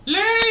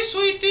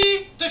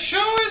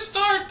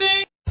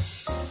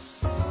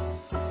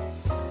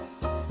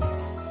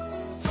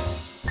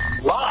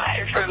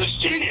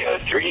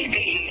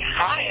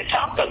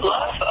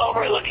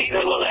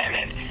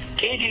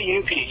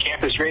KDUP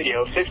Campus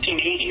Radio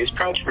 1580 is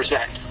proud to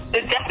present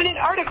The Definite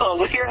Article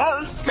with your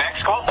host, Max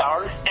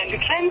Kalthauer and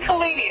Ken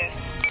Kalanius.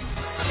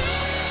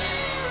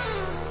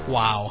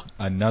 Wow.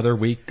 Another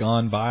week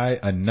gone by,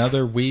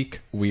 another week.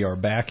 We are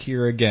back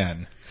here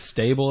again,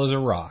 stable as a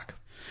rock.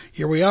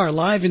 Here we are,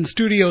 live in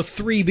Studio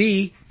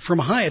 3B from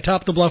high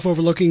atop the bluff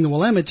overlooking the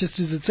Willamette, just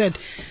as it said.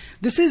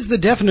 This is The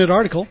Definite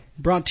Article,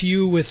 brought to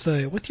you with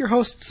your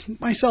hosts,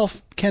 myself,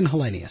 Ken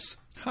Kalanius.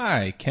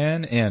 Hi,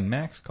 Ken and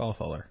Max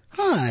Kalthauer.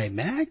 Hi,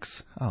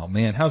 Max. Oh,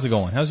 man, how's it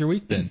going? How's your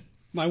week been?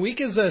 My week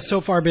has so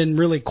far been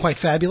really quite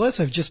fabulous.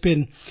 I've just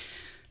been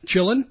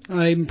chilling.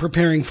 I'm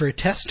preparing for a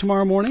test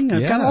tomorrow morning.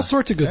 I've got all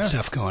sorts of good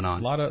stuff going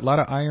on. A lot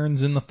of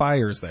irons in the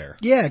fires there.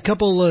 Yeah, a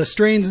couple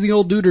strains in the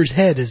old duder's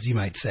head, as you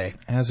might say.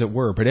 As it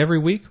were. But every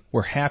week,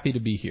 we're happy to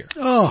be here.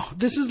 Oh,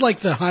 this is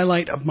like the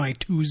highlight of my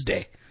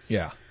Tuesday.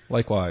 Yeah,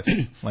 likewise.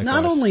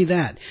 Not only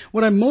that,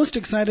 what I'm most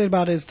excited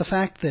about is the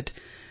fact that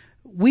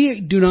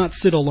we do not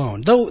sit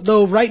alone.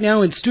 Though right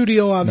now in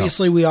studio,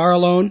 obviously, we are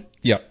alone.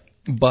 Yep.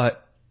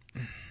 But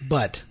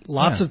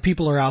lots of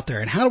people are out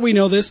there. And how do we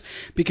know this?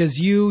 Because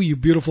you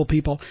beautiful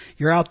people,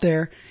 you're out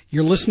there,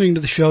 you're listening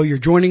to the show, you're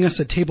joining us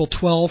at table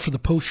 12 for the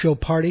post-show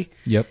party.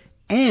 Yep.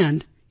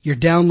 And you're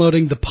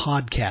downloading the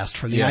podcast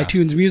from the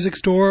iTunes Music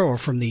Store or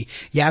from the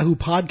Yahoo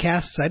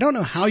Podcasts. I don't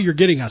know how you're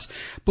getting us,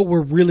 but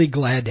we're really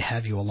glad to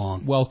have you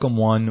along. Welcome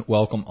one,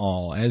 welcome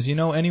all. As you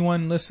know,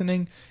 anyone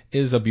listening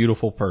is a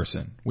beautiful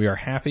person. We are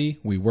happy.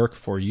 We work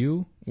for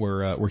you.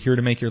 We're here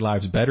to make your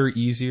lives better,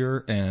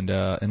 easier, and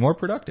more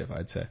productive,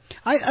 I'd say.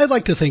 I'd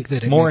like to think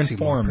that it more makes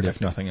informed, you more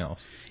if nothing else.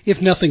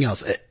 If nothing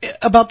else,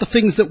 about the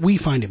things that we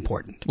find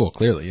important. Well,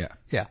 clearly, yeah.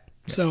 Yeah.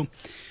 So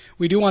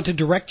we do want to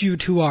direct you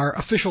to our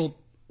official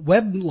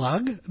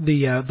weblog,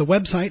 the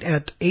website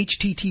at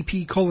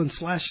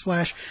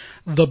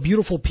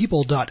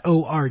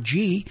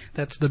http://thebeautifulpeople.org.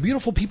 That's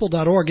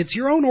thebeautifulpeople.org. It's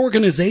your own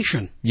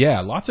organization.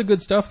 Yeah, lots of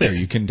good stuff there.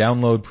 You can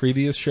download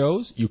previous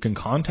shows. You can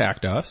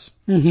contact us.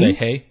 Say,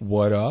 hey,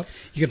 what up?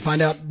 You can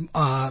find out,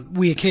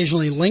 we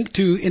occasionally link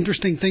to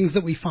interesting things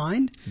that we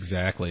find.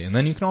 Exactly. And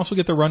then you can also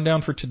get the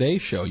rundown for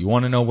today's show. You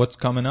want to know what's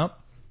coming up?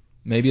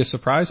 Maybe a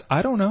surprise?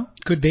 I don't know.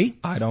 Could be.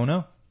 I don't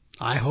know.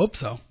 I hope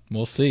so.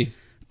 We'll see.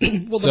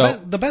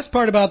 Well, the best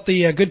part about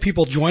the good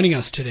people joining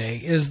us today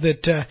is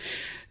that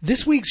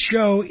this week's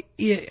show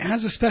it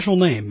has a special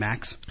name,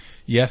 Max.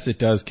 Yes, it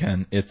does,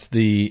 Ken. It's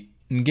the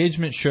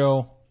engagement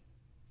show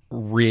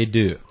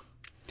Redux.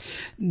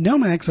 No,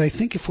 Max, I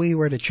think if we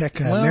were to check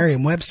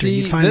Merriam-Webster,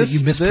 you'd find that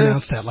you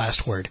mispronounced that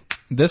last word.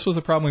 This was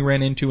a problem we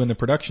ran into in the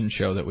production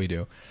show that we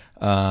do.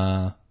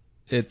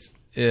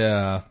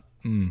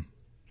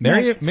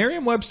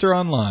 Merriam-Webster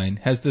Online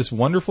has this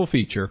wonderful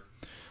feature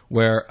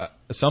where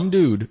some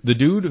dude, the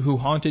dude who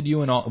haunted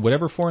you in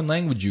whatever foreign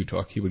language you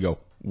took, he would go,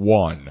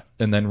 one,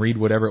 and then read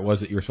whatever it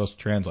was that you were supposed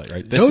to translate,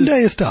 right? Donde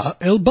está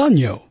el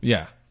baño?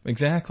 Yeah,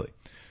 exactly.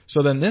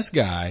 So then this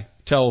guy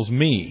tells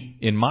me,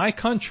 in my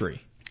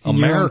country,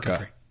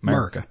 America,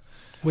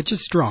 which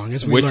is strong,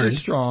 as we learned. Which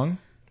is strong,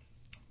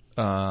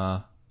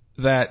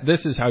 that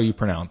this is how you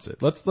pronounce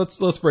it. Let's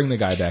bring the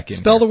guy back in.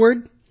 Spell the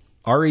word?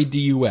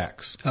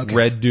 Redux. Okay.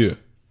 Redux.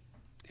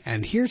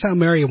 And here's how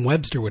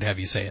Merriam-Webster would have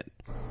you say it.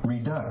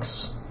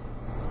 Redux.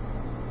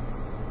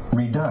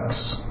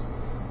 Redux.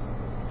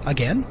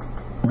 Again?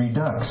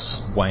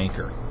 Redux.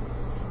 Wanker.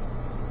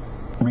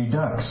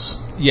 Redux.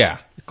 Yeah,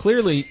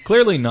 clearly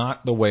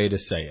not the way to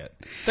say it.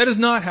 That is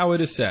not how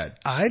it is said.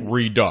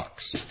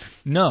 Redux.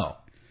 No.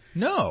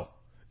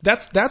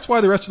 That's why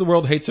the rest of the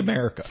world hates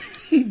America.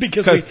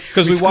 because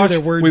we watch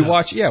their words. We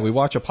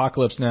watch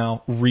Apocalypse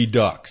Now.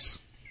 Redux.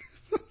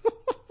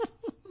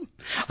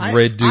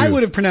 I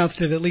would have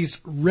pronounced it at least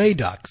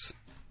Redux.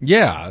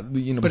 Yeah,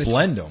 but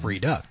blend them.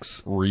 Redux.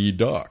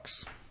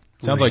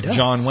 Sounds like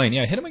John Wayne.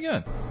 Yeah, hit him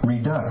again.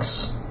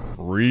 Redux.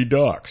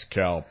 Redux,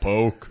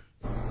 cowpoke.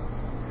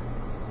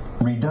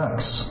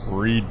 Redux.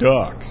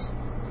 Redux.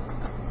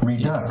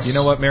 Redux. You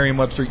know what,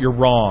 Merriam-Webster? You're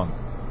wrong.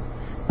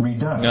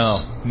 Redux.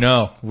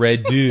 No,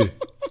 Redux.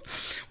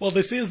 Well,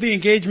 this is the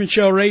engagement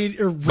show,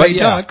 Redux. But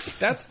yeah,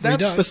 that's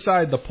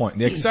beside the point.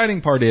 The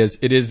exciting part is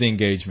it is the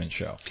engagement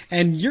show.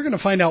 And you're going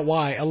to find out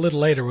why a little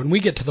later when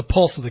we get to the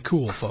pulse of the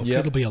cool, folks.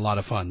 Yep. It'll be a lot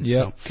of fun.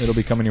 Yeah, so. It'll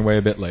be coming your way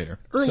a bit later.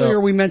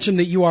 Earlier we mentioned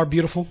that you are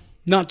beautiful.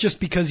 Not just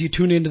because you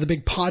tune into the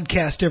big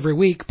podcast every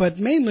week, but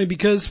mainly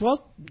because,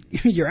 well,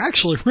 you're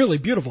actually really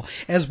beautiful.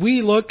 As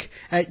we look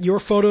at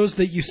your photos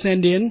that you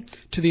send in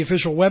to the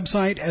official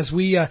website, as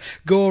we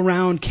go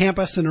around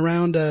campus and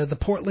around the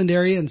Portland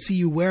area and see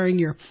you wearing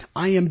your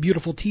I Am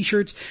Beautiful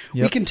t-shirts,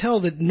 we can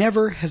tell that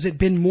never has it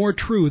been more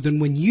true than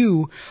when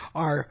you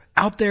are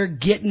out there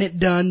getting it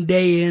done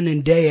day in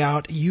and day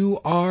out.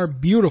 You are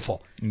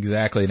beautiful.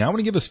 Exactly. Now I want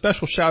to give a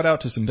special shout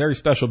out to some very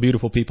special,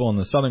 beautiful people in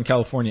the Southern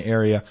California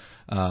area.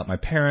 My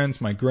parents,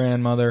 my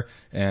grandmother,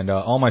 and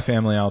all my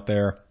family out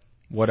there.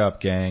 What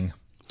up, gang?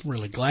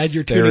 Really glad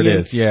you're tuning in. There it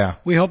is, yeah.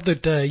 We hope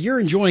that you're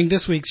enjoying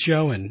this week's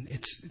show, and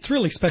it's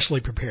really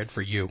specially prepared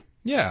for you.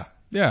 Yeah.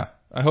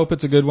 I hope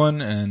it's a good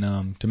one,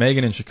 and to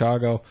Megan in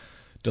Chicago,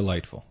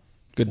 delightful.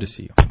 Good to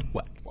see you.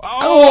 Well,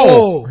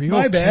 Oh, are you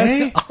my okay?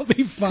 bad. I'll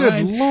be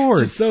fine. Good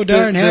Lord. Just so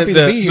darn happy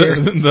to be here.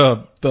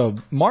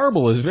 The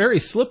marble is very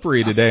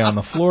slippery today on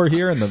the floor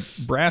here, and the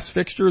brass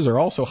fixtures are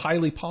also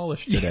highly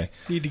polished today.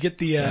 Need to get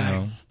the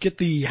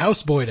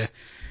houseboy to,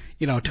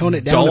 tone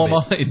it down Dull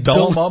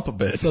him up a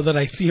bit. so that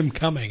I see him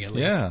coming at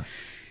least. Yeah.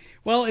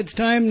 Well, it's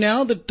time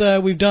now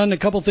that we've done a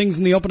couple things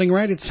in the opening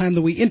right. It's time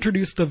that we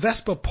introduce the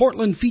Vespa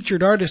Portland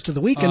Featured Artist of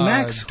the Week. And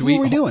Max, who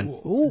are we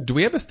doing? Do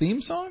we have a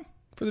theme song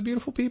for the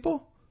beautiful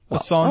people? A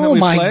song that we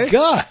play? Oh my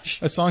gosh!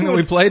 A song that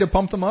we play to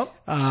pump them up?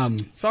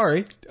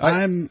 Sorry,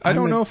 I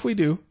don't know if we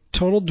do.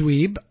 Total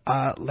dweeb.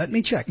 Let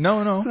me check.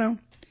 No.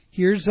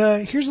 Here's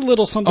a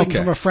little something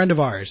from a friend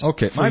of ours.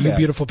 Okay, for you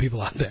beautiful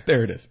people out there.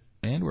 There it is.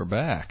 And we're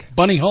back.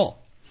 Bunny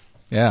Hull.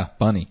 Yeah,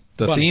 Bunny.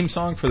 The theme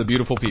song for the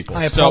beautiful people.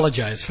 I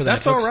apologize for that.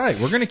 That's all right.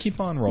 We're going to keep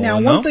on rolling. Now,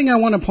 one thing I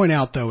want to point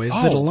out, though, is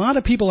that a lot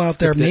of people out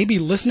there may be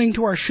listening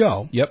to our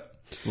show. Yep.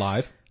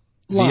 Live.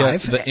 Via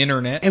the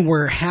internet. And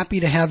we're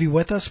happy to have you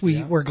with us.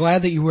 We're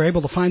glad that you were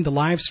able to find the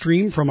live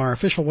stream from our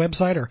official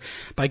website or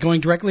by going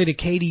directly to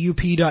kdup.up.edu.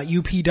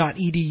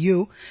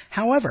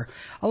 However,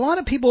 a lot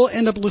of people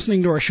end up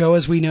listening to our show,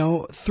 as we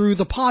know, through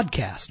the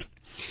podcast.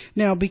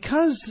 Now,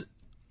 because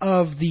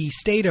of the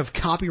state of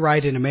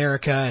copyright in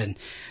America and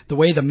the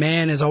way the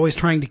man is always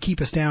trying to keep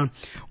us down,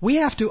 we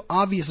have to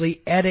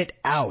obviously edit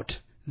out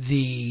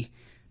the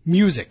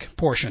music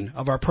portion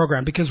of our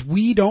program because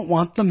we don't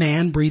want the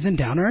man breathing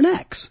down our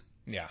necks.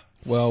 Yeah.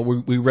 Well,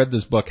 we read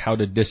this book, How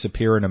to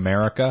Disappear in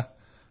America.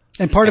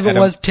 And part of it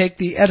was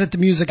edit the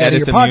music out of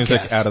your podcast. Edit the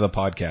music out of the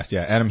podcast.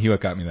 Yeah, Adam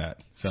Hewitt got me that.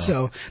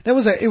 So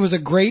it was a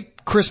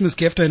great Christmas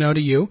gift, I know, to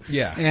you.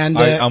 Yeah. And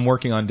I'm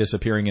working on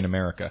disappearing in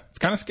America. It's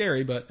kind of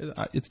scary, but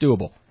it's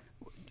doable.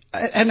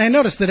 And I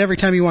noticed that every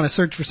time you want to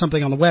search for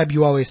something on the web,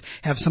 you always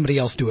have somebody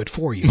else do it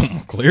for you.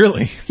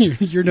 Clearly.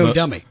 You're no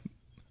dummy.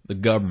 The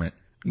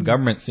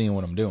government's seeing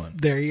what I'm doing.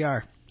 There you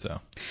are.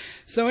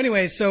 So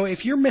anyway,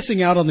 if you're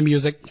missing out on the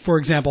music, for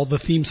example, the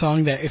theme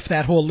song, if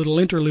that whole little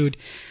interlude,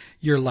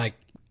 you're like,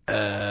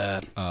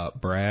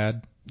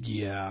 Brad?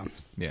 Yeah.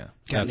 Got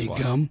any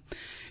gum?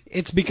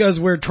 It's because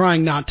we're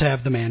trying not to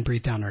have the man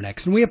breathe down our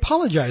necks, and we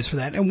apologize for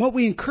that. And what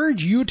we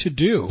encourage you to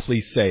do...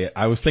 Please say it.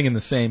 I was thinking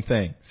the same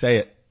thing. Say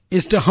it.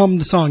 Is to hum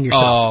the song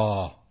yourself.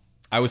 Oh,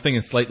 I was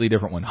thinking a slightly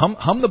different one.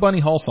 Hum the Bunny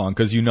Hull song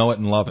because you know it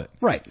and love it.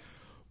 Right.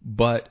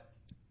 But...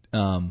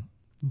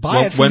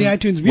 Buy it from the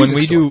iTunes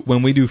Music Store.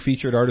 When we do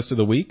Featured Artist of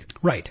the Week,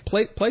 right?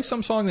 Play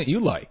some song that you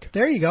like.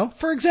 There you go.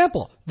 For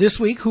example, this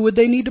week, who would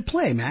they need to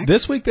play, Max?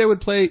 This week they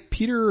would play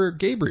Peter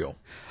Gabriel.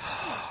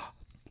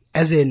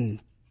 As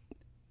in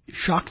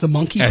Shock the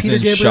Monkey, Peter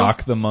Gabriel?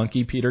 Shock the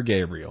Monkey, Peter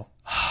Gabriel.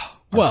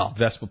 Well,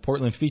 Vespa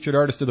Portland Featured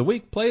Artist of the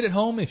Week. Play it at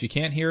home if you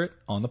can't hear it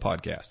on the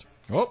podcast.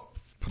 Oh,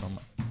 put on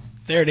my...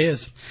 There it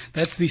is.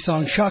 That's the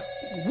song Shock.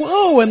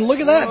 Whoa, and look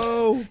at that.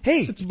 Whoa,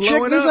 hey, it's check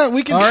blowing this up. out.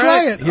 We can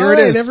try it. Here it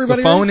is.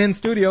 Everybody, the phone in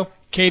studio.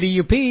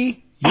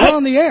 KDUP, you're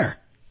on the air.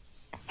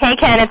 Hey,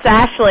 Ken, it's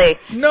Ashley.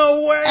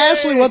 No way.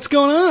 Ashley, what's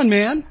going on,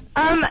 man?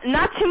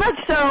 Not too much.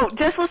 So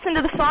just listen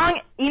to the song.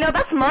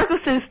 That's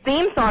Marcos's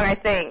theme song, I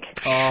think.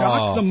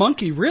 Shock the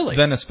Monkey, really?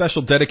 Then a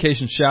special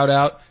dedication shout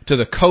out to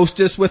the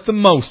Costest with the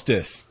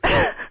Mostest.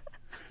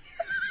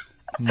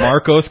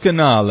 Marcos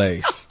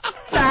Canales.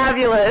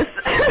 Fabulous.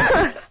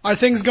 Are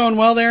things going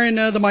well there in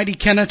the mighty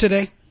Kenna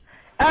today?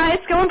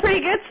 It's going pretty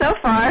good so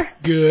far.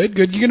 Good.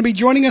 You're going to be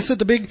joining us at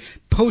the big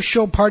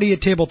post-show party at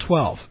Table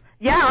 12.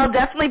 Yeah, I'll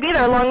definitely be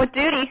there along with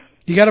Duty.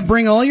 You got to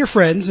bring all your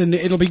friends, and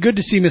it'll be good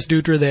to see Miss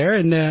Dutra there,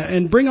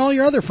 and bring all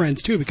your other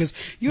friends, too, because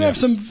you have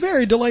some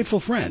very delightful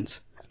friends.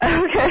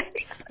 Okay.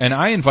 And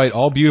I invite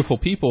all beautiful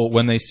people,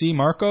 when they see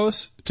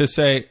Marcos, to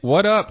say,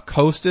 what up,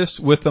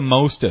 Costest with the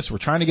Mostest? We're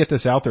trying to get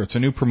this out there. It's a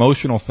new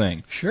promotional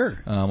thing. Sure.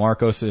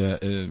 Marcos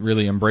is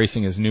really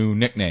embracing his new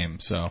nickname,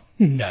 so.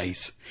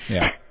 Nice.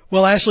 Yeah.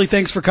 Well, Ashley,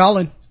 thanks for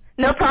calling.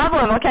 No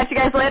problem. I'll catch you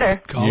guys later.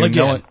 Call again.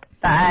 Know it.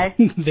 Bye.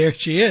 There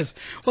she is.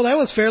 Well, that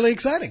was fairly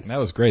exciting. That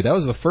was great. That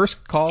was the first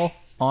call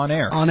on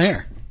air. On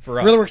air. For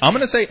us. Really works. I'm going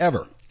to say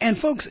ever. And,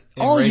 folks,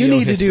 all you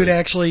need to do to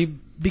actually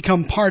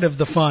become part of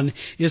the fun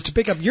is to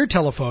pick up your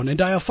telephone and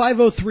dial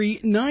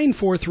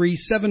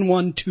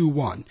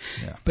 503-943-7121.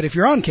 Yeah. But if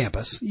you're on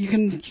campus, you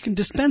can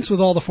dispense with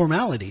all the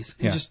formalities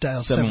and just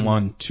dial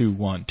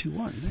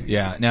 7121.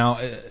 Yeah. Now,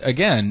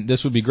 again,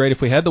 this would be great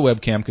if we had the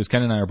webcam because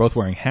Ken and I are both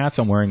wearing hats.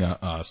 I'm wearing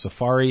a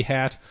safari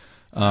hat.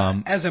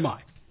 As am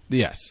I.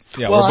 Yes.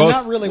 Yeah. Well, we're both,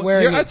 I'm not really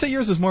wearing. I'd say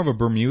yours is more of a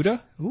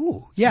Bermuda.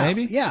 Ooh. Yeah.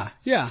 Maybe. Yeah.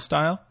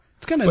 Style.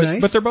 It's kind of nice.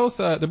 But they're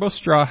both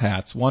straw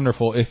hats.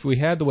 Wonderful. If we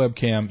had the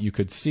webcam, you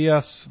could see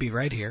us. Be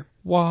right here.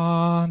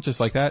 Wah, just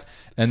like that.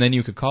 And then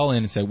you could call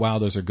in and say, wow,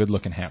 those are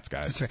good-looking hats,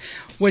 guys. That's right.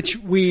 Which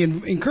we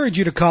encourage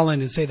you to call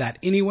in and say that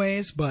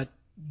anyways, but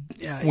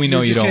we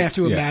know you're just you don't. going to have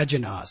to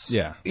imagine us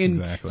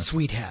in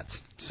sweet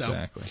hats. So.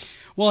 Exactly.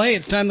 Well, hey,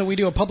 it's time that we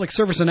do a public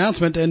service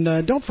announcement,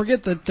 and don't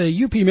forget that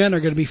the UP men are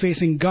going to be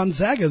facing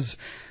Gonzaga's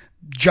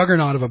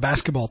juggernaut of a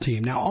basketball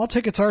team. Now, all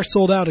tickets are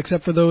sold out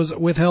except for those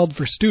withheld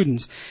for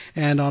students.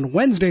 And on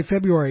Wednesday,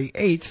 February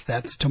 8th,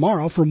 that's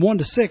tomorrow, from 1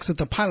 to 6 at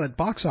the Pilot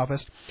box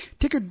office,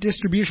 ticket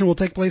distribution will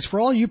take place for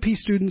all UP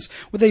students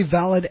with a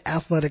valid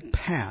athletic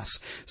pass.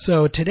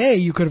 So today,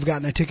 you could have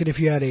gotten a ticket if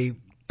you had a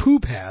Pooh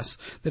Pass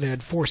that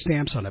had 4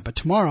 stamps on it. But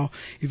tomorrow,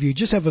 if you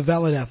just have a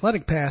valid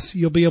athletic pass,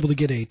 you'll be able to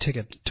get a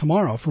ticket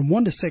tomorrow from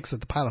 1 to 6 at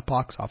the Pilot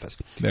box office.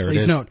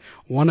 Please note,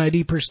 1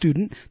 ID per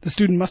student. The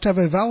student must have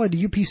a valid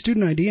UP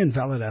student ID and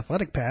valid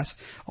athletic pass.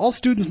 All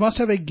students must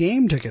have a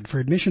game ticket for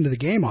admission to the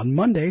game on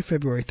Monday,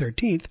 February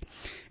 13th.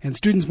 And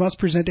students must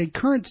present a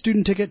current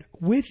student ticket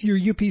with your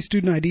UP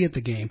student ID at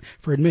the game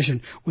for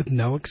admission with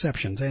no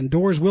exceptions. And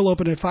doors will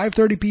open at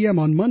 5:30 p.m.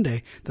 on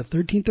Monday, the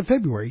 13th of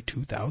February,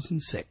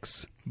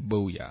 2006.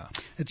 Booyah.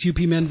 It's UP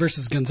men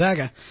versus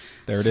Gonzaga.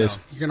 There it is.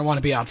 You're going to want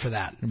to be out for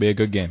that. It'll be a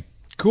good game.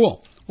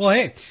 Cool. Well,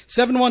 hey,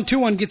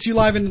 7121 gets you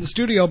live into the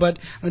studio, but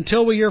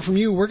until we hear from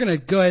you, we're going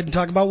to go ahead and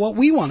talk about what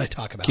we want to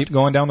talk about. Keep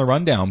going down the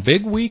rundown.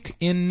 Big week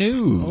in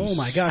news. Oh,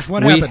 my gosh.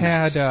 What happened? We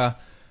had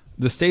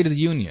the State of the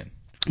Union.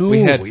 Ooh,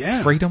 we had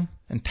yeah. Freedom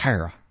and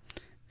Tara.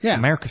 Yeah.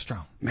 America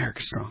Strong.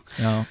 America Strong.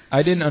 No,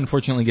 I didn't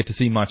unfortunately get to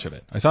see much of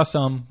it. I saw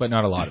some, but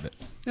not a lot of it.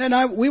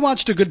 And we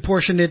watched a good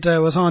portion. It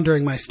was on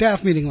during my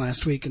staff meeting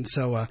last week, and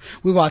so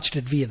we watched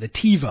it via the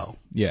TiVo.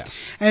 Yeah.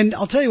 And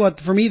I'll tell you what,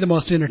 for me, the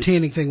most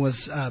entertaining thing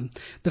was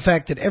the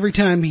fact that every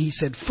time he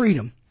said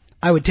freedom,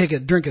 I would take a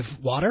drink of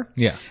water.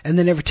 Yeah. And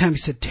then every time he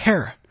said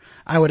terror,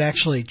 I would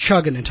actually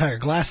chug an entire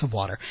glass of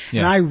water. Yeah.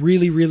 And I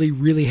really, really,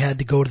 really had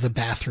to go to the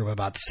bathroom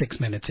about 6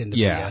 minutes into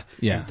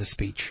the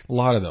speech. A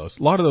lot of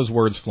those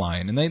words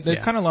flying, and they've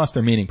kind of lost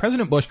their meaning.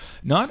 President Bush,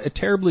 not a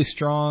terribly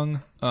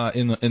strong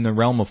in the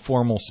realm of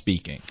formal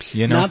speaking.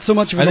 You know, not so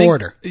much of an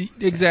order.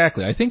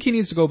 Exactly. I think he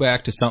needs to go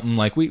back to something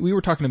like we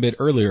were talking a bit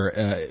earlier.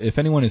 If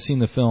anyone has seen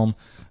the film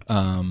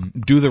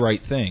Do the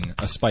Right Thing,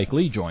 a Spike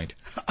Lee joint,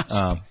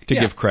 to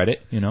give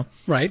credit, you know.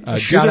 Right.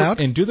 Shout out.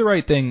 And Do the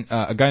Right Thing,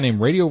 a guy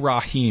named Radio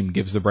Raheem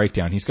gives the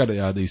breakdown. He's got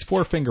these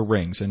 4-finger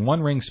rings, and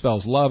one ring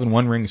spells love and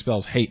one ring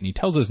spells hate. And he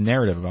tells his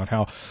narrative about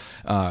how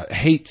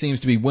hate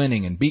seems to be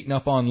winning and beating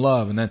up on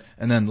love,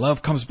 and then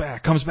love comes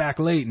back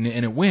late, and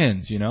it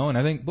wins, you know. And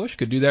I think Bush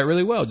could do that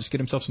really well. Just get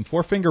himself some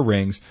 4-finger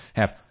rings,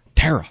 have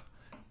terror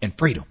and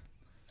freedom.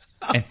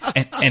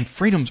 And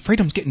freedom's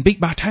getting beat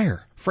by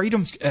terror.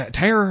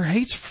 Terror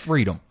hates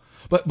freedom.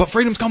 But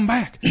freedom's coming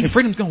back, and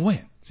freedom's going to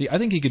win. See, I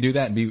think he could do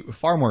that and be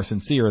far more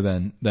sincere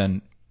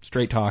than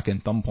straight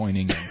talking, thumb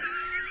pointing,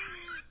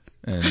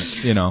 and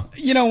you know.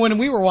 You know, when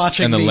we were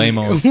watching and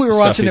we were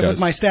watching it with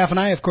my staff, and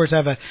I of course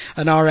have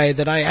an RA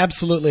that I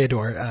absolutely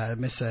adore,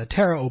 Miss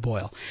Tara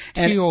O'Boyle.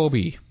 And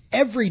T.O.B.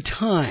 Every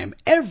time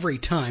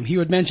he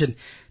would mention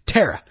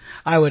Tara,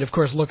 I would of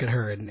course look at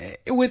her and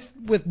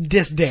with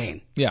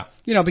disdain. Yeah.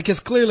 You know, because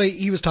clearly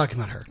he was talking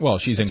about her. Well,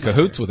 she's in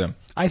cahoots with him.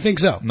 I think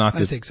so.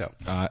 I think so.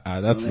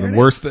 That's the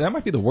worst. That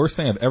might be the worst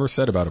thing I've ever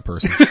said about a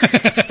person.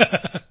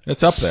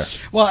 It's up there.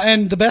 Well,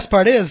 and the best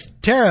part is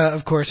Tara,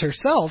 of course,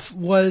 herself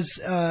was,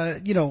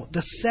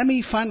 the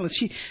semi-finalist.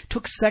 She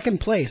took second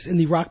place in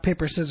the Rock,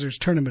 Paper, Scissors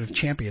Tournament of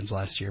Champions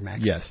last year,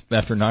 Max. Yes,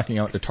 after knocking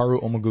out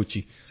Ataru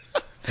Omoguchi.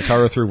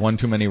 Ataru threw one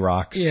too many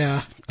rocks.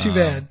 Yeah, too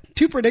bad.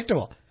 Too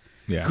predictable.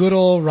 Yeah. Good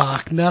old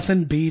Rock.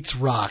 Nothing beats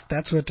Rock.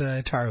 That's what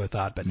Ataru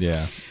thought.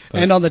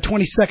 And on the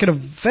 22nd of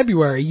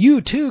February,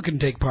 you too can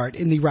take part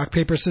in the Rock,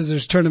 Paper,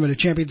 Scissors Tournament of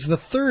Champions, the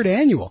 3rd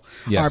annual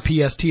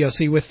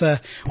RPSTOC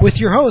with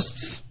your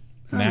hosts.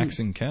 Max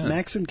and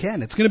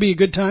Ken. It's going to be a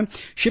good time.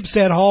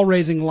 Shipstead Hall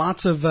raising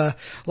lots of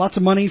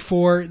money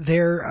for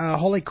their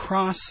Holy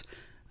Cross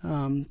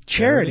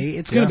charity.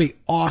 It's going to be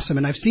awesome.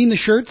 And I've seen the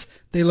shirts.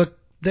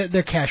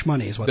 They're cash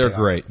money is what they are. They're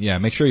great. Yeah,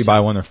 make sure you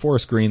buy one. They're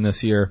forest green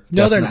this year.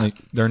 No, Definitely.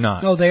 they're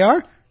not. They're not. Oh, they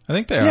are? I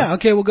think they are. Yeah,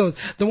 okay, we'll go.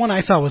 The one I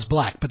saw was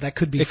black, but that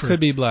could be It could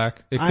be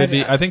black. It could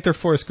be. I think they're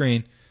forest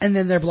green. And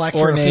then they're black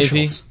or for navy.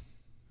 officials.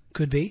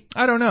 Could be.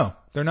 I don't know.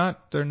 They're not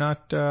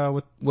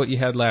with what you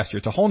had last year.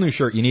 It's a whole new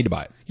shirt. You need to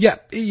buy it. Yeah,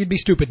 you'd be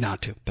stupid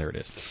not to. There it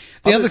is.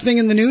 The other thing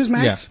in the news,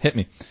 Max? Yeah, hit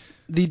me.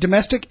 The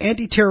domestic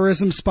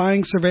anti-terrorism,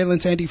 spying,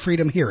 surveillance,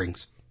 anti-freedom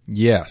hearings.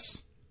 Yes.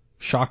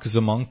 Shock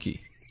the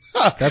monkey.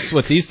 That's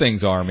what these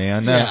things are,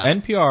 man. Yeah.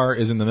 NPR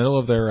is in the middle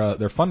of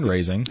their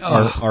fundraising.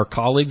 Our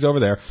colleagues over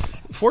there.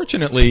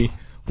 Fortunately,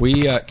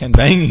 Ken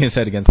banging his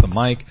head against the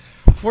mic.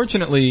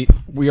 Fortunately,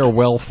 we are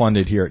well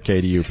funded here at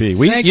KDUP.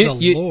 Thank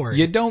the Lord.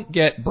 You don't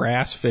get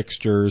brass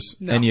fixtures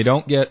and you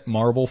don't get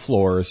marble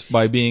floors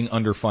by being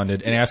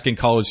underfunded and asking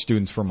college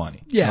students for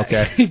money. Yeah,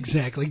 okay?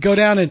 Exactly. Go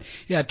down and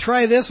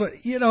try this.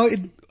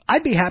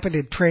 I'd be happy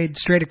to trade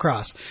straight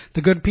across.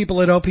 The good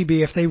people at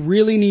OPB, if they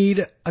really need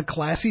a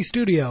classy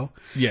studio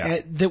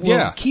that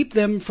will keep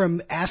them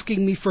from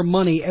asking me for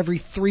money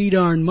every 3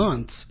 darn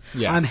months,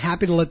 I'm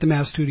happy to let them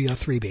have Studio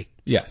 3B.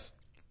 Yes.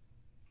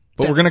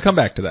 But we're going to come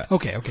back to that.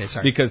 Okay,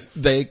 sorry. Because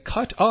they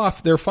cut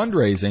off their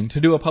fundraising to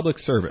do a public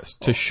service,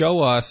 to show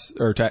us,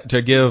 or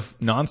to give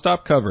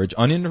nonstop coverage,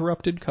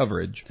 uninterrupted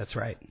coverage. That's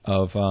right.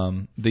 Of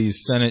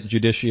these Senate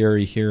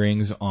Judiciary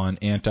hearings on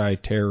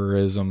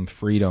anti-terrorism,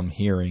 freedom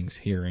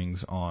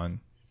hearings on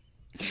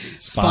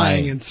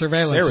spying and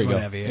surveillance. There we and what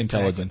go. have you.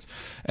 Intelligence.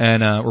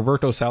 And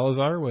Roberto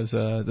Salazar was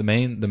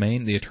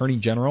the Attorney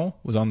General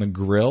was on the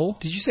grill.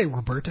 Did you say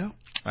Roberto?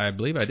 I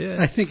believe I did.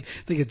 I think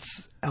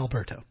it's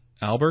Alberto.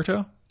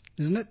 Alberto?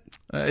 Isn't it?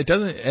 It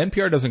doesn't.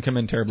 NPR doesn't come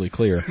in terribly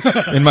clear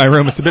in my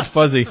room. It's a bit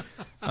fuzzy.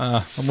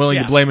 I'm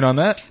willing to blame it on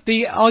that.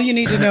 All you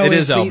need to know it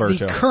is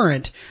Alberto.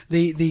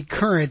 the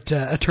current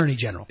Attorney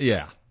General.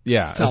 Yeah.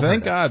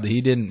 Thank God that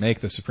he didn't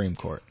make the Supreme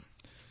Court.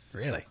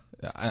 Really?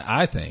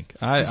 I think.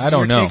 I Is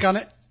don't your know. Take on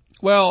it?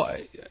 Well,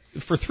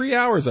 for 3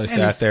 hours I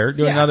sat there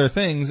doing other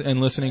things and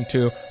listening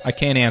to. I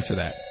can't answer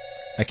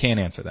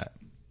that.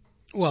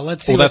 Well,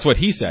 let's see. Well, that's what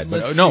he said.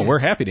 But no, we're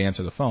happy to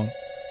answer the phone.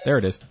 There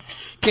it is.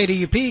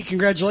 KDUP,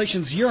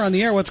 congratulations. You're on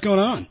the air. What's going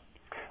on?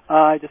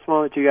 I just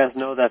want to let you guys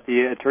know that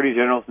the Attorney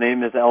General's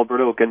name is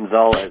Alberto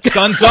Gonzalez.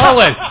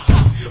 Gonzalez!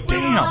 We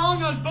were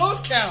wrong on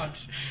both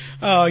counts.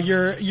 Oh,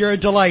 you're a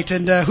delight.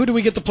 And who do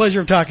we get the pleasure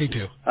of talking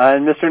to?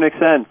 And Mr. Nick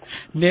Senn.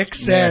 Nick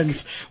Senn.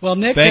 Well,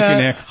 Nick, thank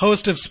you, Nick,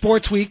 host of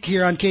Sports Week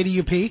here on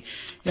KDUP.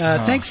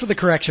 Thanks for the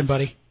correction,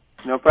 buddy.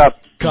 No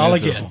problem. Call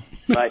again.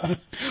 Bye.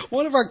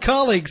 One of our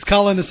colleagues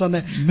calling us on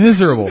that.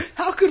 Miserable.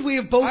 How could we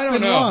have both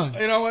been wrong?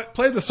 You know what?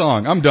 Play the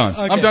song. I'm done.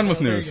 Okay. I'm done with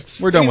news.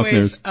 We're done with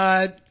news.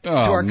 To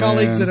our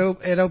colleagues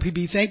at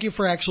OPB, thank you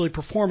for actually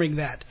performing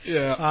that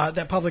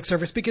that public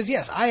service. Because,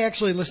 yes, I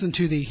actually listened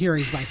to the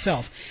hearings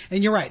myself.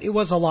 And you're right. It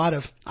was a lot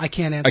of, I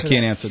can't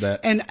answer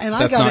that. And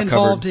I got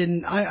involved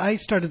I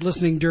started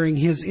listening during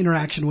his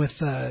interaction with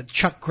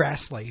Chuck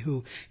Grassley,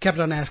 who kept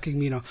on asking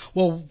me,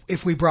 well,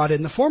 if we brought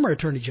in the former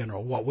Attorney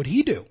General, what would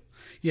he do?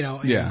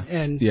 Well,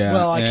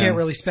 I can't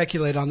really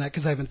speculate on that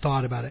because I haven't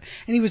thought about it.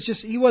 And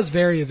he was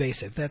very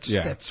evasive.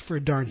 That's for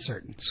darn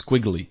certain.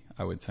 Squiggly,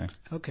 I would say.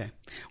 Okay.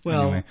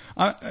 Well, anyway,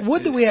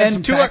 what do we have?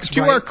 And to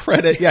our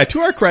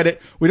credit,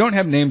 we don't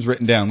have names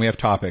written down. We have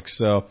topics,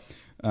 so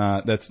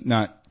that's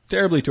not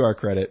terribly to our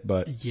credit,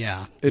 but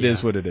it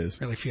is what it is.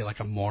 I really feel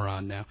like a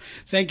moron now.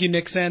 Thank you,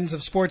 Nick Senz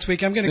of Sports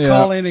Week. I'm going to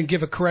call in and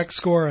give a correct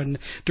score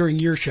during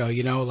your show.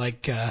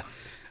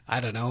 I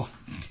don't know.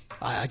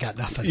 I got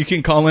nothing. You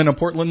can call in a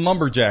Portland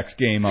Lumberjacks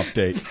game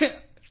update.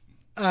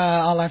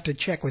 I'll have to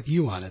check with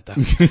you on it, though.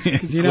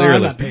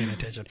 I'm not paying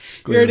attention.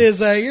 Clearly. Here it is.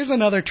 Here's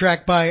another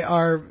track by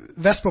our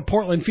Vespa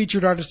Portland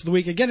featured artist of the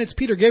week. Again, it's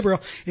Peter Gabriel.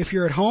 If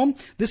you're at home,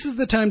 this is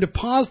the time to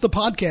pause the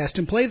podcast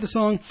and play the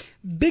song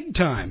Big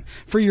Time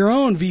for your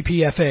own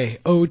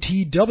VPFA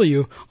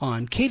OTW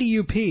on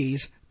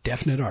KDUP's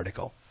Definite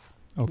Article.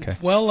 Okay.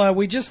 Well,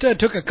 we just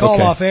took a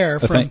call off air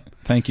from...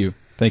 Thank you,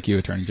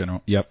 Attorney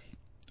General. Yep.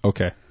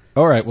 Okay.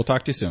 All right. We'll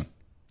talk to you soon.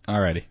 All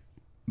righty.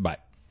 Bye.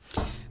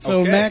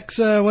 So, Max,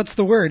 what's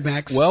the word,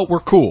 Max? Well, we're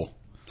cool.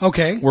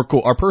 Okay. We're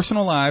cool. Our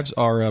personal lives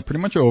are pretty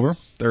much over.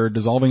 They're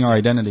dissolving our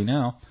identity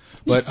now.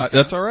 But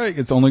that's all right.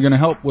 It's only going to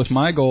help with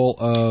my goal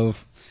of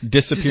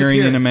disappearing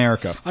in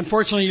America.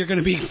 Unfortunately, you're going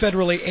to be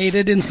federally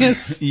aided in this.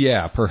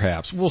 Yeah,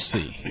 perhaps. We'll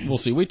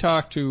see. We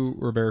talked to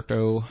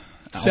Roberto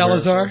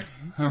Salazar.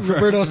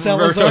 Roberto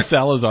Salazar. Roberto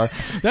Salazar.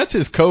 That's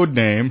his code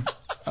name.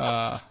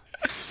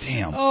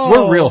 Damn.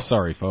 We're real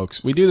sorry,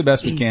 folks. We do the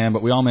best we can,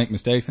 but we all make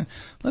mistakes. And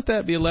let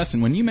that be a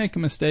lesson. When you make a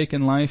mistake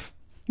in life,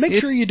 make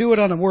sure you do it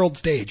on a world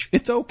stage.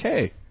 It's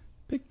okay.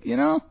 If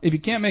you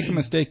can't make a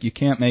mistake, you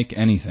can't make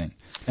anything.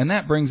 And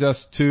that brings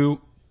us to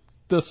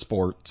the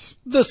sports.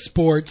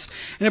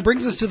 And it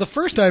brings us to the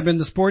first item in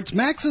the sports,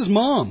 Max's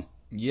mom.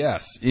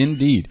 Yes,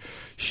 indeed.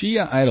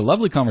 I had a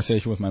lovely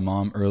conversation with my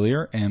mom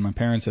earlier, and my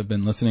parents have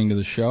been listening to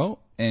the show.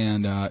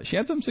 And she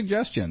had some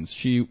suggestions.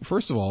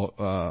 First of all,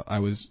 I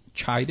was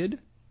chided.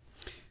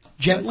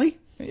 Gently?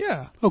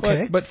 Yeah.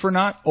 Okay. But for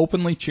not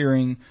openly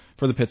cheering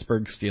for the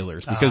Pittsburgh Steelers.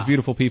 Because,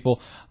 beautiful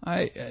people,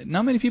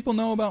 not many people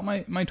know about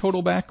my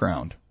total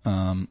background.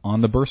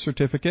 On the birth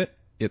certificate,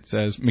 it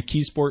says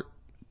McKeesport,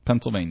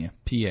 Pennsylvania,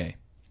 PA.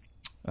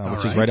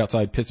 Which is right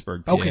outside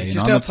Pittsburgh, PA. Okay,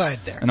 just outside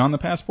there. And on the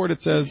passport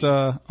it says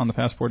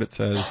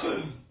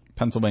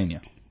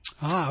Pennsylvania.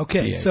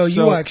 Okay. PA. So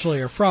you actually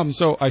are from.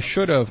 So I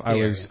should have. I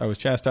was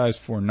chastised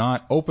for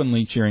not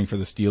openly cheering for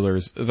the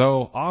Steelers,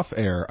 though off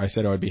air I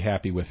said I would be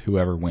happy with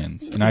whoever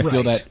wins, and I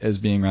feel that as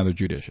being rather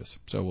judicious.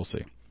 So we'll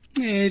see.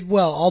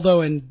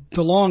 Although in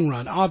the long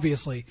run,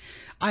 obviously,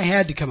 I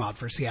had to come out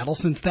for Seattle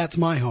since that's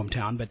my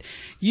hometown. But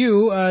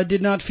you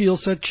did not feel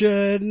such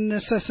a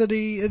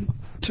necessity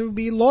to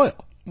be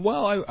loyal.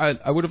 Well,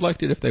 I would have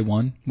liked it if they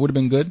won. Would have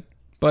been good,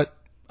 but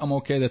I'm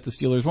okay that the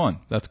Steelers won.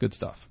 That's good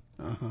stuff.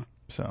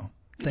 So.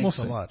 Thanks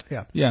a lot.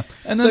 Yeah. Yeah.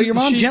 And then so your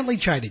mom gently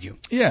chided you.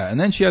 Yeah, and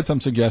then she had some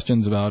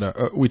suggestions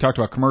about. We talked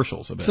about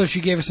commercials a bit. So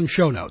she gave us some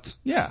show notes.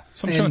 Yeah,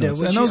 some show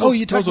notes. And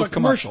you talked about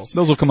commercials.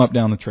 Those will come up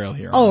down the trail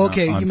here.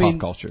 Okay. On you pop mean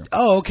culture?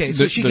 Oh, okay.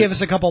 So she gave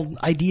us a couple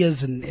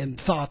ideas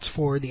and thoughts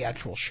for the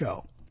actual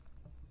show.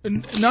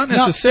 Not necessarily.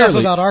 Not stuff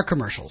about our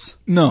commercials.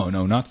 No,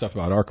 not stuff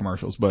about our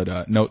commercials,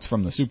 but notes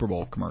from the Super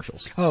Bowl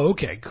commercials. Oh,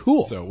 okay,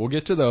 cool. So we'll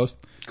get to those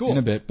in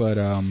a bit, but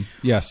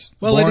yes.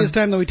 Well, it is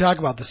time that we talk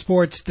about the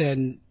sports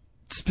then.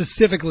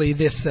 Specifically,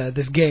 this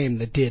game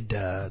that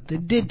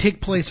did take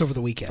place over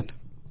the weekend.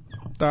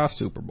 The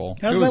Super Bowl.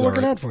 How's that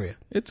working out for you?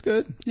 It's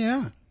good.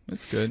 Yeah,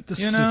 it's good. The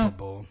Super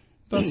Bowl.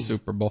 The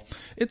Super Bowl.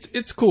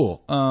 It's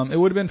cool. It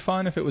would have been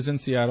fun if it was in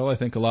Seattle. I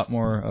think a lot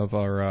more of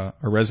our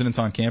residents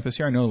on campus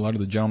here. I know a lot of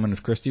the gentlemen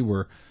of Christie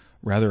were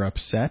rather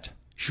upset.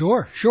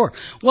 Sure.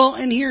 Well,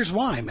 and here's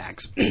why,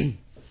 Max. The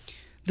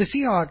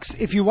Seahawks,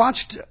 if you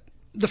watched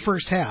the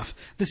first half,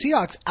 the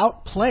Seahawks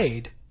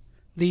outplayed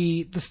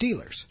the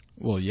Steelers.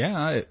 Well,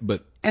 yeah,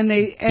 but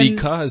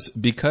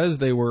because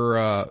they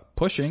were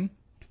pushing,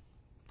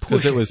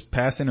 because it was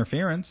pass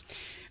interference.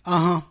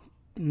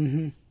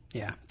 Mm-hmm.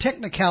 Yeah,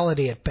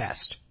 technicality at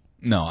best.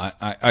 No,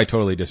 I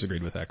totally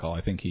disagreed with that call.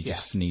 I think he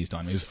just sneezed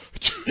on me.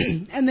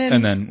 And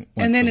then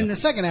in the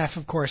second half,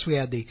 of course, we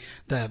had the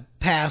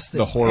pass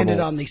that ended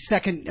on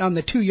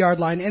the 2-yard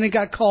line, and it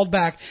got called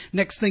back.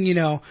 Next thing you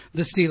know,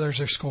 the Steelers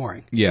are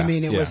scoring. Yeah, I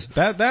mean, it was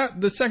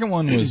the second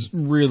one was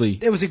really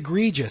it was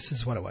egregious,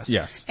 is what it was.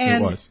 Yes,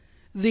 and it was.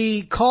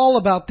 The call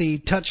about the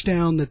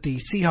touchdown that the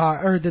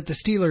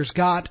Steelers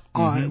got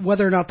on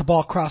whether or not the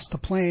ball crossed the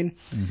plane.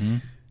 Mm-hmm.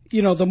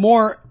 You know, the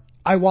more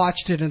I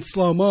watched it in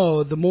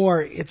slow-mo, the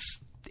more it's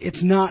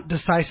not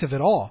decisive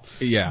at all.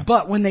 Yeah.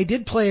 But when they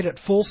did play it at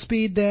full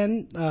speed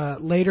then,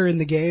 later in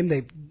the game,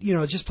 they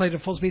just played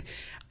it at full speed.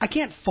 I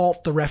can't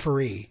fault the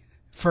referee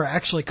for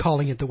actually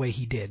calling it the way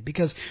he did,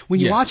 because when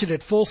you watch it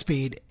at full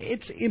speed,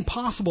 it's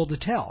impossible to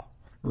tell.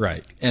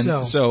 Right.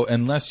 And so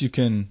unless you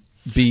can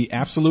be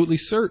absolutely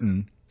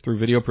certain through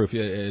video proof,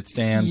 it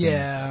stands.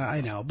 Yeah,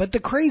 I know. But the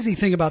crazy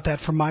thing about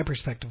that, from my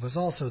perspective, was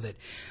also that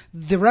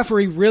the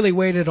referee really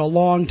waited a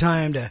long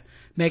time to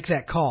make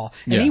that call.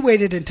 And he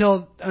waited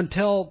until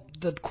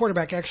the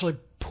quarterback actually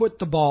put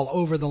the ball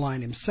over the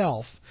line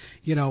himself,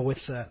 with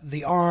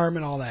the arm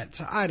and all that.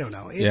 So I don't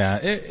know.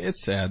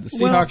 It's sad. The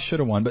Seahawks should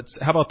have won. But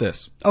how about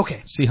this?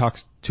 Okay.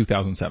 Seahawks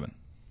 2007.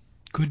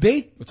 Could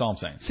be. That's all I'm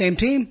saying. Same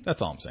team?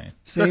 That's all I'm saying.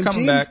 They're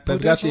coming back.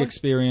 They've got the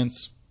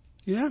experience.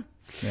 Yeah.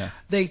 Yeah.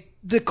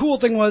 The cool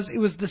thing was it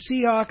was the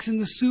Seahawks in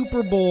the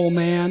Super Bowl,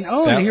 man.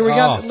 And here we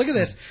got. Look at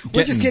this.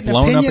 We're just getting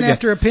opinion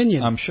after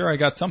opinion. I'm sure I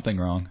got something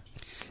wrong.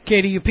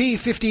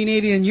 KDUP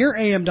 1580 in your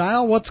AM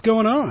dial. What's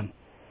going on?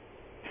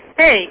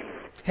 Hey,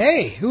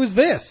 who is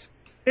this?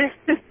 This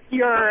is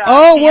your.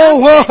 Whoa!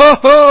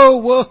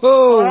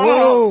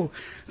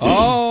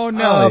 Oh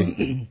no!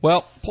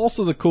 Well, Pulse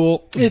of the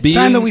Cool. It's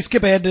time that we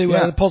skip ahead to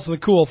the Pulse of the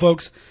Cool,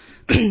 folks.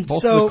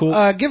 Pulse of the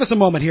Cool. Give us a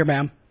moment here,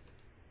 ma'am.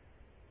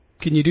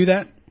 Can you do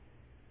that?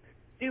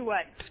 Do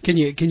what? Can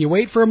you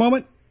wait for a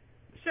moment?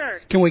 Sure.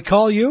 Can we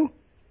call you?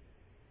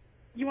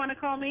 You want to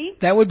call me?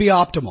 That would be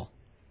optimal.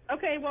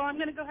 Okay, well, I'm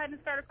going to go ahead and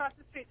start across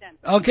the street then.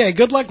 Okay,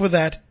 good luck with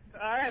that.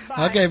 All right,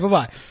 bye. Okay,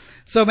 bye-bye.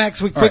 So,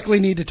 Max, we quickly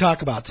need to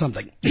talk about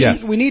something.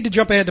 Yes. We need to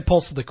jump ahead to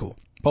Pulse of the Cool.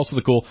 Pulse of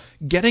the Cool.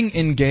 Getting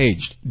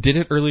engaged. Did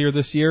it earlier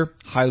this year.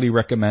 Highly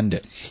recommend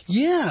it.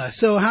 Yeah.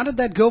 So how did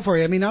that go for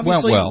you? I mean,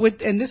 obviously,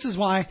 and this is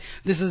why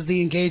this is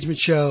the engagement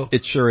show.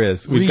 It sure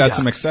is. We've got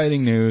some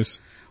exciting news.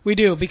 We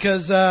do,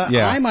 because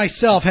I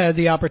myself had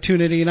the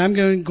opportunity, and I'm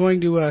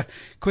going to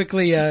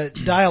quickly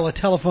dial a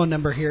telephone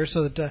number here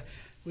so that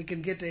we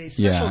can get a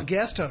special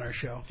guest on our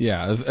show.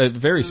 Yeah, a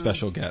very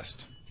special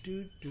guest.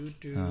 I'm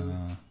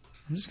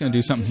just going to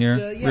do something here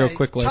real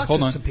quickly.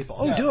 Hold on. Some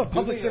people. Do a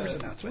public service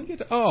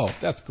announcement.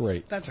 That's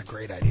great. That's a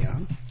great idea.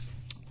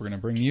 We're going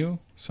to bring you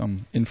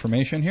some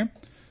information here.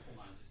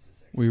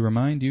 We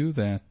remind you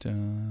that,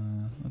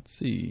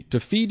 to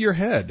feed your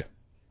head,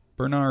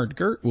 Bernard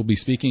Gert will be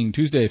speaking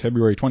Tuesday,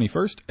 February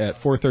 21st at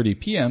 4:30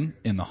 p.m.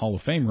 in the Hall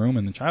of Fame room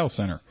in the Child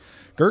Center.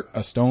 Gert,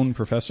 a Stone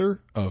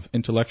professor of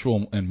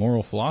intellectual and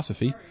moral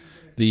philosophy.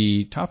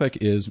 The topic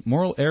is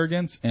moral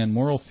arrogance and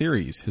moral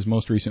theories. His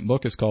most recent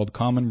book is called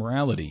Common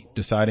Morality,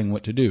 Deciding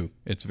What to Do.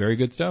 It's very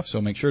good stuff,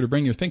 so make sure to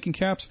bring your thinking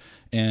caps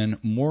and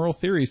moral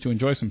theories to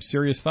enjoy some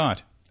serious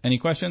thought. Any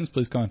questions,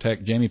 please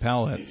contact Jamie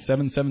Powell at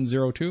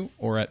 7702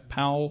 or at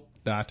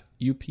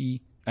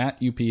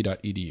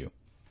powell.up@up.edu.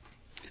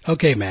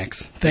 Okay,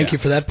 Max. Thank you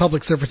for that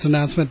public service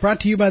announcement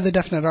brought to you by the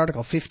Definite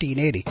Article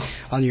 1580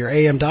 on your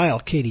AM dial,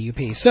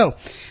 KDUP. So,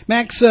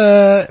 Max,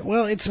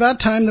 it's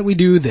about time that we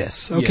do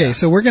this. Okay,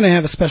 so we're going to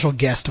have a special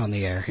guest on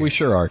the air here. We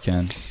sure are,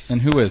 Ken.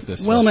 And who is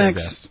this Well, Max,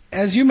 guest?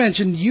 As you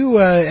mentioned, you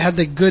had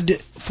the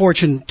good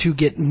fortune to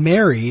get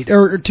married,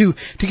 or to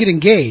get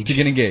engaged.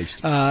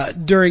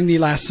 During the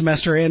last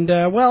semester. And,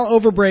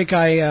 over break,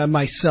 I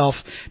myself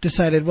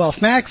decided,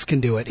 if Max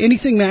can do it,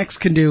 anything Max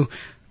can do,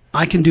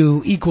 I can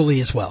do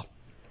equally as well.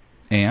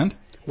 And?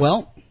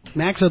 Well,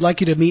 Max, I'd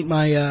like you to meet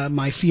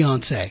my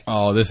fiancée.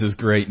 Oh, this is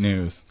great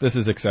news. This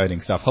is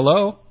exciting stuff.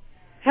 Hello?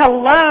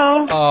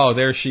 Hello. Oh,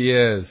 there she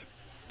is.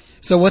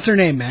 So what's her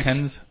name, Max?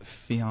 Ken's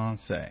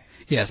fiancée.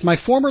 Yes, my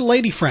former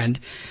lady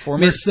friend,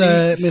 Miss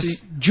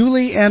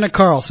Julie Anna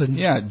Carlson.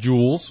 Yeah,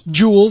 Jules.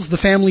 Jules, the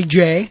family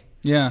J.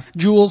 Yeah.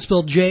 Jules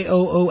spelled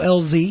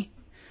Joolz.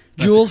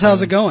 Jules,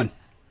 how's it going?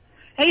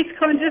 Hey, it's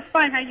going just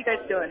fine. How you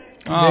guys doing?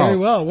 Oh. Very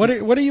well. What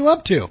are you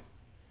up to?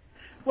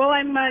 Well,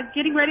 I'm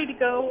getting ready to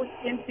go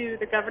into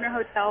the Governor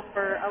Hotel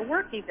for a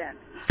work event.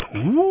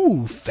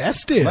 Ooh,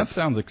 festive. That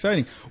sounds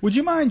exciting. Would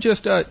you mind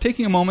just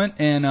taking a moment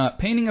and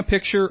painting a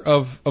picture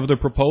of the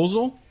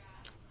proposal,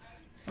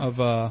 of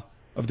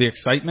the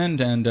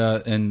excitement and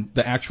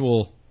the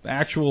actual The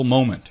actual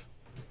moment.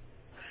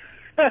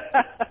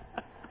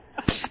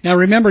 Now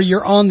remember,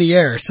 you're on the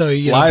air, so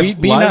you live,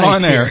 be live nice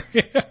on air.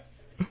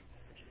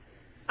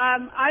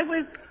 I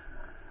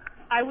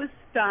was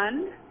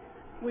stunned.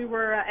 We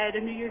were at a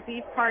New Year's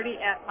Eve party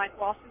at Mike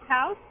Walsh's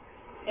house,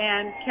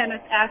 and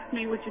Kenneth asked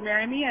me, would you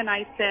marry me? And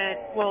I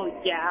said, well,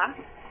 yeah.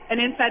 And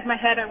inside my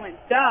head I went,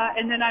 duh.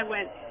 And then I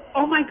went,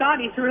 oh, my God,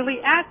 he's really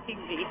asking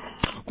me.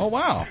 Oh,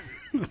 wow.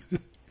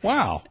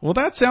 Wow. Well,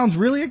 that sounds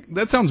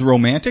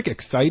romantic,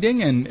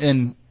 exciting,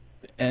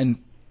 and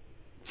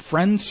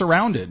friends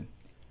surrounded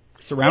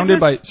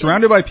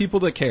by people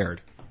that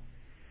cared.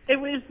 It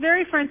was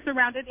very friend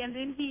surrounded, and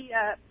then he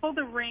pulled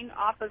the ring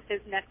off of his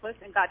necklace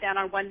and got down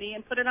on one knee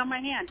and put it on my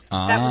hand.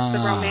 That was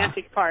the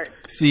romantic part.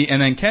 See,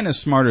 and then Ken is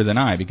smarter than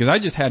I, because I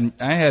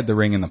had the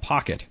ring in the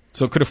pocket,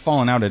 so it could have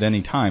fallen out at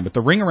any time. But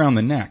the ring around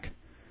the neck,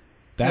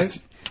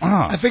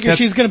 I figure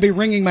she's going to be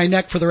wringing my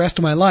neck for the rest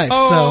of my life.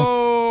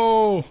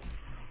 Oh.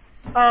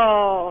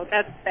 Oh,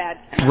 that's bad.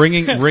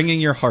 Wringing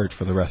your heart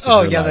for the rest of your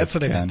life. Oh, yeah, that's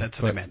what I meant. That's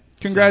what I meant.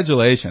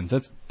 Congratulations.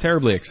 That's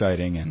terribly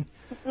exciting. And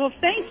well,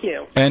 thank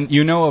you. And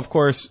of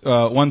course,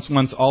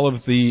 once all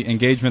of the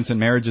engagements and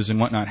marriages and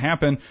whatnot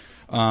happen,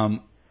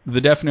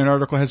 the definite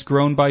article has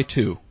grown by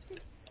 2.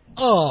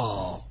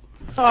 Oh.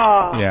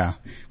 Oh. Yeah.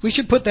 We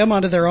should put them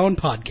onto their own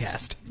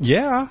podcast.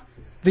 Yeah.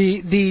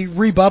 The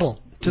rebuttal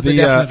to the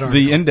definite article.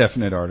 The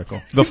indefinite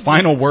article. The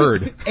final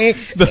word.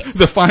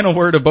 The final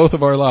word of both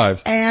of our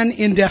lives. An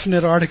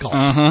indefinite article.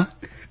 Uh-huh.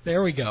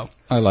 There we go.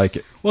 I like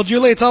it. Well,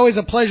 Julie, it's always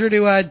a pleasure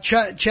to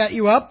chat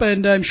you up,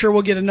 and I'm sure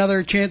we'll get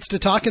another chance to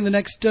talk in the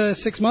next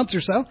 6 months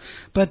or so.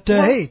 But,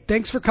 hey,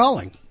 thanks for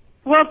calling.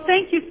 Well,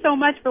 thank you so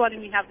much for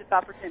letting me have this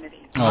opportunity.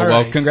 Oh,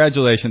 well,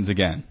 congratulations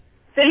again.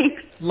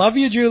 Thanks. Love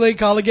you, Julie.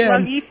 Call again.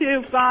 Love you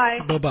too. Bye.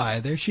 Bye-bye.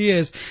 There she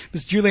is,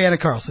 Miss Juliana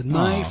Carlson,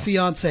 my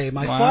fiancée,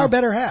 my far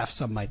better half,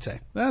 some might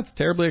say. That's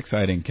terribly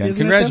exciting, Ken. Isn't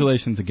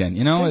Congratulations again.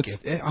 Thank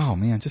you. Oh,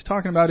 man, just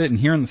talking about it and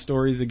hearing the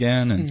stories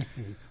again, and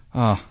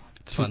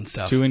it's fun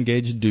stuff. 2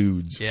 engaged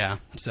dudes. Yeah.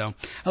 So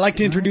I like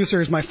to introduce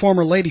her as my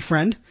former lady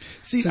friend.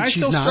 See, I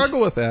still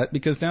struggle with that,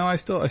 because now I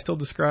still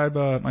describe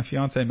my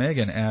fiancée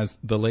Megan as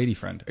the lady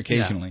friend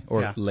occasionally,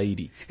 or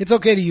lady. It's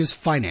okay to use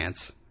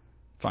finance.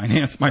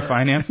 Finance? My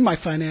finance? My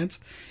finance.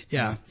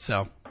 Yeah.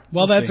 So,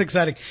 well, that's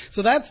exciting.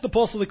 So that's the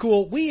Pulse of the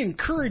Cool. We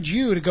encourage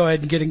you to go ahead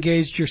and get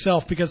engaged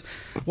yourself, because,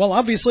 well,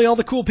 obviously all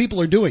the cool people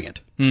are doing it.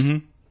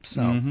 Mm-hmm.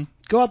 So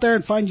go out there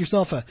and find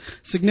yourself a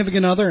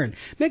significant other, and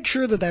make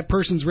sure that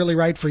person's really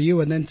right for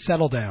you, and then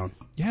settle down.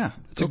 Yeah.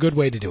 It's a good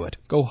way to do it.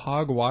 Go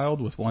hog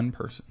wild with one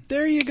person.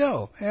 There you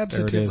go.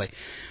 Absolutely. There it is.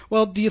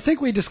 Well, do you think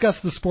we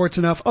discussed the sports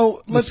enough?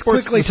 Oh, let's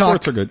quickly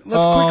talk. Sports are good.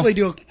 Let's quickly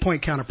do a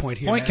point-counterpoint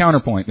here.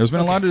 Point-counterpoint. There's been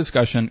a lot of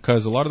discussion,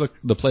 because a lot of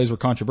the plays were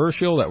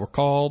controversial that were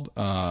called.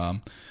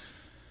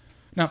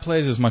 Not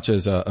plays as much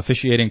as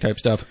officiating type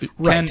stuff.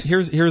 Right. And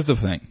here's the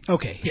thing.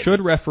 Okay.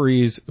 Should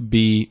referees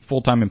be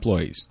full-time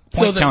employees?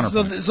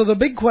 Counterpoint. So the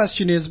big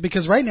question is,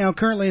 because right now,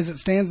 currently as it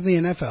stands in the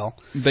NFL,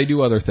 they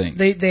do other things.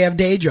 They have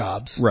day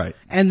jobs. Right.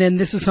 And then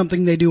this is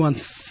something they do on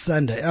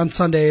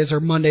Sundays or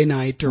Monday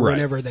night or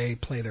whenever they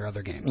play their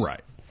other games. Right.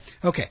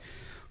 Okay.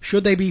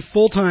 Should they be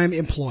full-time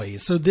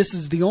employees? So this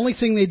is the only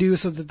thing they do,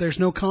 so that there's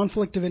no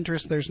conflict of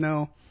interest. There's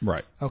no.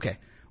 Right. Okay.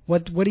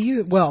 What do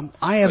you? Well,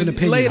 I have an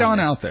opinion. Lay it on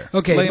this. out there.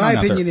 Okay. My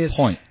opinion is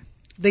point.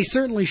 They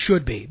certainly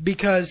should be,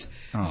 because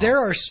there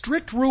are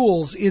strict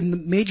rules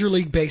in Major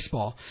League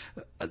Baseball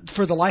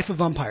for the life of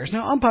umpires.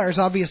 Now, umpires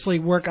obviously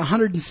work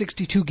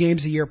 162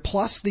 games a year,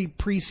 plus the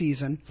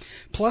preseason,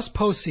 plus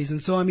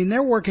postseason. So, I mean,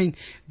 they're working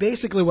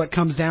basically what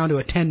comes down to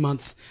a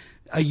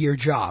 10-month-a-year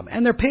job,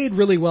 and they're paid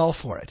really well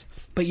for it.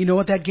 But you know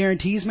what that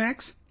guarantees,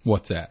 Max?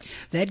 What's that?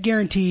 That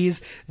guarantees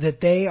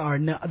that they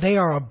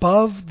are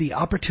above the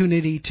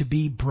opportunity to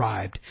be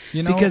bribed,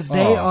 because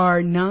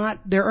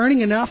they're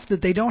earning enough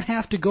that they don't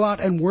have to go out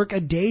and work a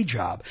day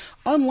job.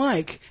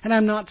 Unlike, and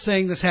I'm not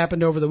saying this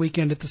happened over the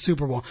weekend at the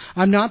Super Bowl.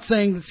 I'm not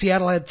saying that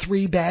Seattle had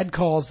 3 bad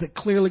calls that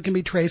clearly can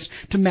be traced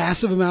to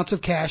massive amounts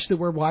of cash that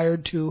were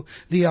wired to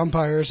the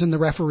umpires and the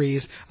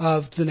referees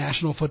of the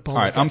National Football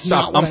League. All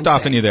right, I'm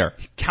stopping you there.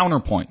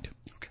 Counterpoint.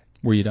 Okay.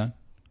 Were you done?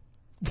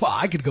 Well,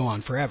 I could go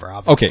on forever,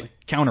 obviously. Okay,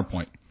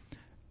 counterpoint.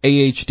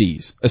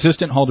 AHDs,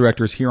 Assistant Hall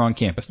Directors here on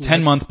campus,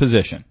 10-month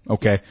position,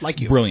 okay? Like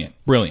you.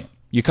 Brilliant.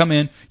 You come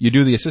in, you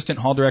do the Assistant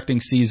Hall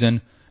Directing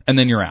season, and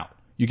then you're out.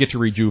 You get to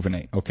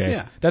rejuvenate, okay?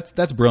 Yeah.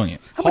 That's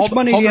brilliant. How much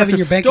money do you have in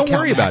your bank account, Don't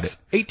worry about it.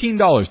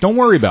 $18. Don't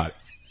worry about it.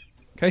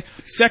 Okay?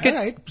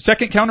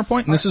 Second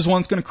counterpoint, and this is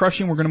one that's going to crush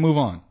you, and we're going to move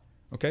on.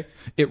 Okay?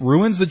 It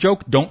ruins the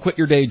joke, don't quit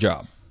your day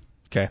job.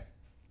 Okay?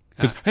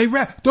 Hey,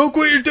 Rat, don't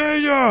quit your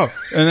day job!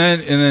 And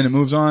then it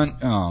moves on.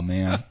 Oh,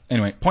 man.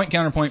 Anyway,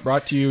 point-counterpoint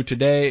brought to you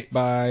today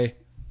by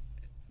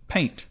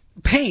paint.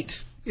 Paint.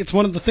 It's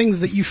one of the things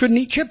that you shouldn't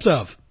eat chips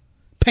of.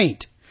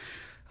 Paint.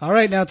 All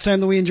right, now it's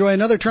time that we enjoy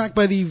another track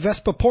by the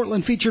Vespa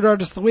Portland Featured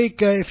Artist of the Week.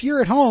 If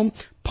you're at home,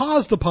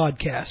 pause the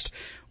podcast.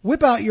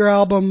 Whip out your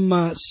album,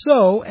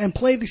 So, and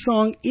play the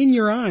song In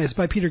Your Eyes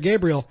by Peter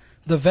Gabriel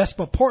the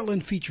Vespa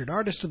Portland Featured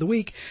Artist of the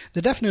Week,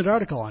 the definite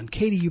article on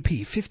KDUP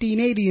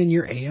 1580 in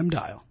your AM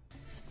dial.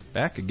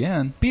 Back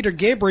again. Peter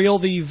Gabriel,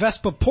 the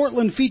Vespa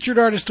Portland Featured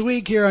Artist of the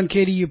Week here on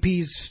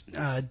KDUP's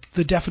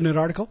The Definite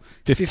Article.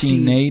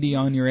 1580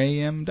 on your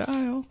AM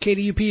dial.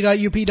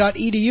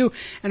 KDUP.up.edu.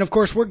 And, of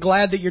course, we're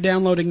glad that you're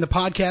downloading the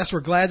podcast.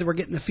 We're glad that we're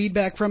getting the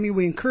feedback from you.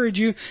 We encourage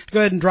you to go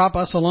ahead and drop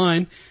us a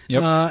line.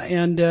 Yep.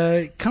 And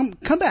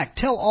come back.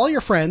 Tell all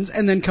your friends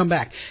and then come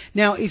back.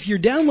 Now, if you're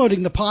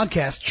downloading the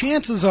podcast,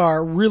 chances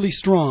are really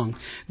strong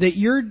that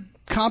you're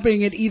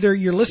copying it, either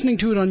you're listening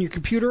to it on your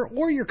computer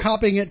or you're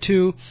copying it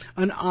to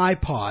an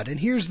iPod. And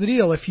here's the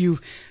deal. If you've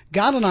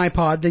got an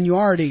iPod, then you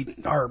already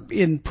are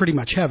in pretty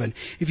much heaven.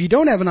 If you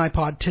don't have an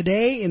iPod,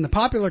 today in the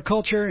popular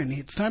culture, and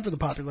it's time for the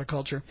popular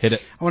culture. Hit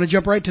it. I want to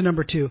jump right to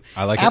number 2.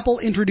 I like Apple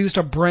introduced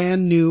a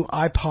brand new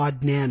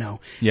iPod Nano.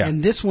 Yeah.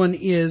 And this one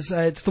is,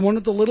 it's the one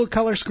with the little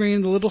color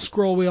screen, the little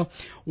scroll wheel,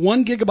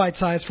 1 gigabyte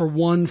size for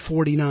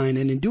 $149.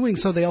 And in doing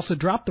so, they also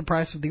dropped the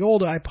price of the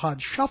old iPod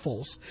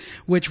Shuffles,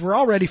 which were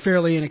already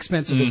fairly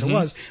inexpensive as it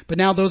was. But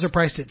now those are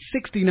priced at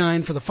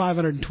 $69 for the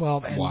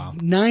 512 and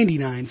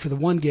 $99 for the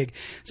 1 gig.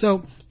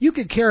 So you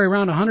could carry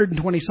around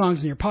 120 songs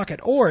in your pocket,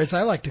 or as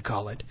I like to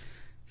call it,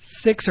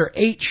 6 or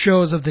 8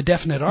 shows of the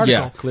definite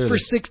article for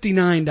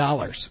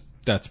 $69.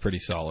 That's pretty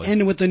solid.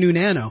 And with the new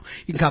Nano,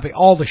 you can copy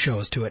all the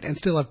shows to it and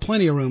still have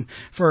plenty of room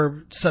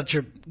for such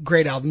a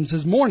great albums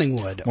as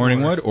Morningwood.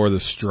 Or The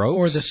Strokes.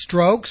 Or The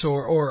Strokes,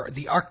 or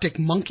the Arctic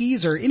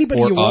Monkeys, or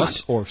anybody or you want.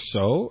 Us, or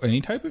So,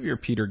 any type of your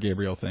Peter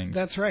Gabriel things.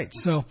 That's right.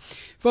 So,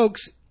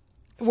 folks,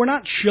 we're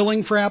not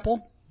shilling for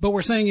Apple, but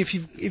we're saying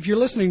if you're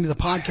listening to the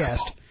podcast,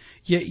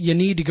 you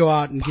need to go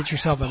out and get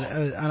yourself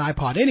an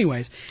iPod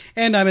anyways.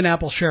 And I'm an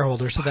Apple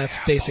shareholder, so that's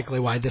basically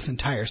why this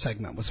entire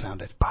segment was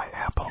founded. By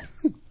Apple.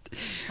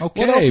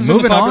 Okay,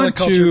 moving on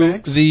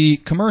to the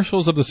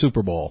commercials of the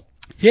Super Bowl.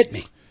 Hit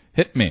me.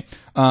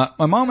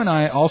 My mom and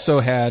I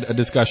also had a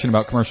discussion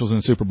about commercials in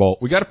the Super Bowl.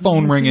 We got a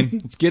phone ringing.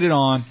 Let's get it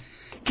on.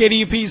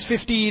 KDUP's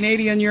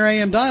 1580 on your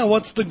AM dial.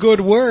 What's the good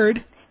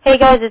word? Hey,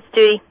 guys, it's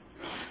Judy.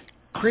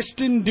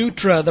 Kristen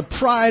Dutra, the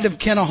pride of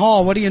Kenna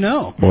Hall. What do you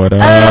know? What up?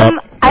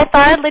 I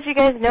thought I'd let you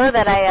guys know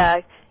that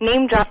I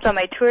name dropped on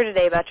my tour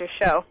today about your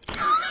show.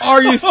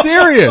 Are you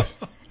serious?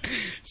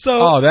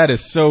 So, that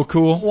is so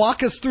cool.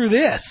 Walk us through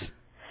this.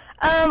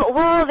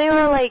 Well, they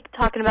were,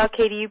 talking about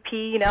KDUP,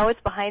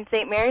 it's behind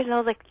St. Mary's, and I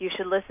was like, you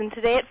should listen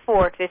today at 4,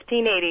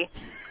 1580.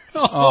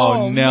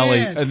 Oh, Nelly.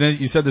 Man. And then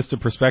you said this to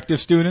prospective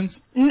students?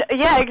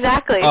 Yeah,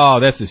 exactly. Oh,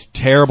 this is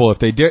terrible. If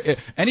they did,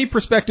 any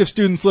prospective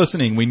students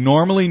listening, we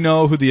normally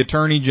know who the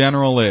Attorney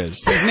General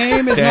is. His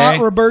name is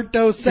not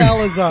Roberto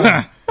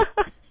Salazar.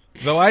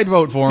 Though I'd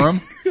vote for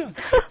him.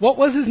 What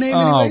was his name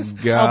anyways?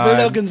 Oh, God.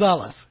 Alberto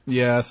Gonzalez.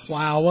 Yes.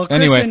 Wow. Well,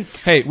 Kristen, anyway,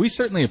 hey, we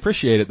certainly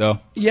appreciate it, though.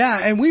 Yeah,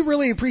 and we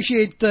really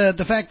appreciate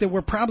the fact that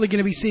we're probably going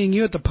to be seeing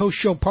you at the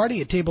post-show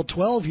party at Table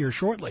 12 here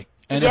shortly.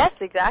 And yes,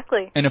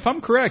 exactly. And if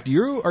I'm correct,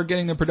 you are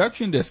getting the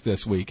production disc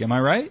this week. Am I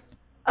right?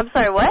 I'm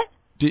sorry, what?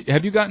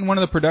 Have you gotten one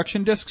of the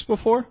production discs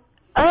before?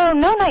 Oh,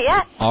 no, not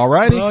yet. All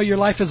righty. Well, your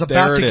life is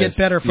about to get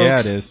better, folks. Yeah,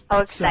 it is. Oh,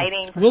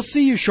 exciting. So, we'll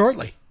see you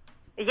shortly.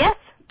 Yes.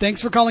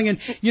 Thanks for calling in.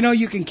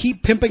 You can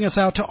keep pimping us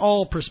out to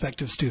all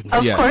prospective students.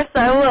 Of course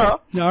I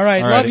will. All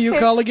right. Love you.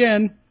 Call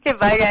again. Okay,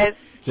 bye, guys.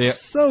 See ya.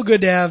 So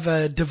good to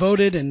have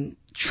devoted and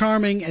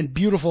charming and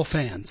beautiful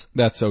fans.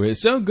 That's so good.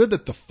 It's so good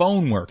that the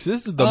phone works.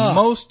 This is the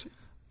most...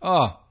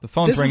 the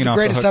phone's ringing off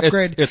the hook. This is the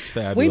greatest upgrade. It's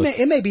fabulous.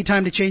 It may be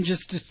time to change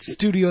this to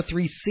Studio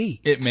 3C.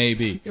 It may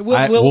be.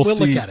 We'll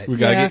look at it. We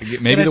gotta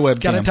get maybe the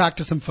webcam. Got to talk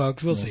to some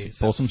folks. We'll see.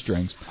 Pull some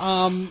strings.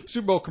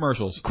 Super Bowl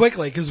commercials.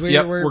 Quickly, because we're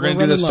going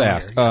to do this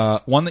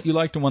fast. One that you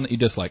liked and one that you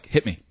disliked.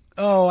 Hit me.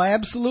 Oh, I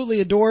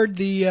absolutely adored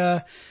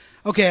the...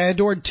 I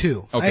adored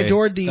 2. Okay, I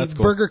adored the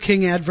cool. Burger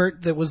King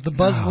advert that was the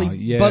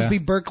Busby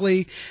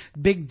Berkeley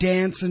big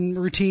dance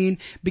and routine,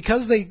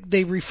 because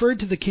they referred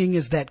to the king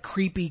as that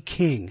creepy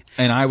king.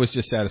 And I was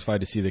just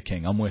satisfied to see the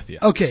king. I'm with you.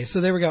 Okay, so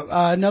there we go.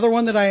 Another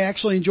one that I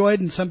actually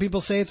enjoyed, and some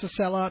people say it's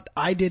a sellout.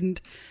 I didn't.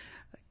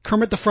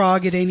 Kermit the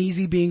Frog, It Ain't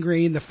Easy Being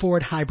Green, the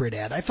Ford Hybrid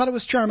ad. I thought it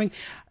was charming.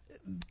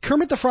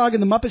 Kermit the Frog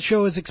and the Muppet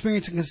Show is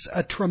experiencing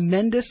a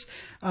tremendous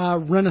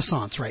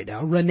renaissance right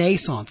now.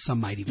 Renaissance,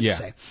 some might even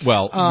say.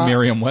 Well,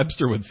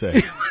 Merriam-Webster would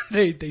say.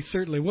 They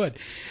certainly would.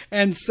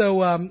 And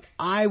so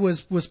I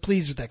was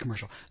pleased with that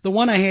commercial. The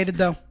one I hated,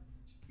 though,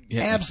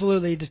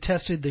 absolutely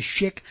detested the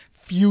Schick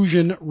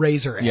Fusion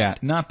razor ad. Yeah,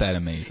 not that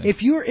amazing.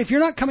 If you're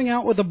not coming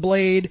out with a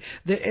blade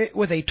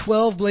with a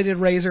 12-bladed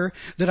razor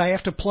that I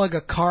have to plug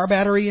a car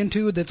battery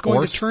into that's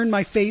going to turn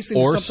my face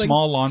into something, or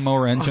small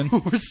lawnmower engine,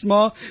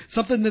 or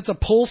something that's a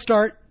pull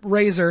start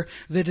razor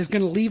that is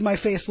going to leave my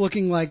face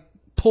looking like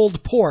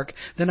pulled pork,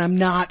 then I'm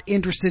not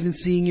interested in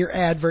seeing your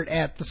advert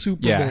at the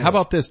Super Bowl. Yeah, how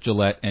about this,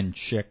 Gillette and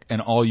Schick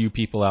and all you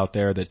people out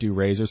there that do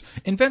razors?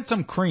 Invent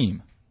some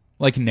cream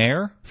like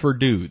Nair for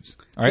dudes.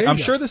 All right, There I'm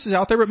you sure go. this is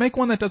out there, but make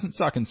one that doesn't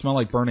suck and smell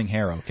like burning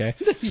hair, okay?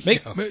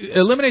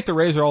 Eliminate the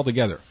razor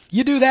altogether.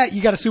 You do that,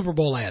 you got a Super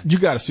Bowl ad. You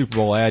got a Super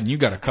Bowl ad, and you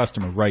got a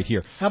customer right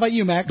here. How about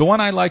you, Max? The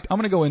one I liked, I'm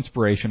going to go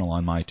inspirational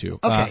on my two.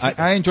 Okay.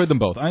 I enjoyed them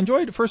both. I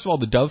enjoyed, first of all,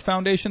 the Dove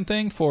Foundation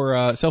thing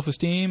for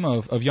self-esteem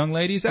of young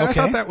ladies. I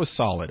thought that was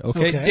solid,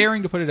 okay?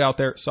 Daring to put it out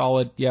there,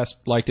 solid, yes,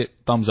 liked it,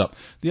 thumbs up.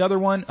 The other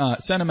one,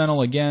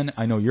 sentimental again.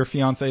 I know your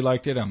fiance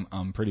liked it.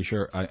 I'm pretty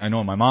sure. I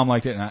know my mom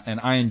liked it, and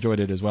I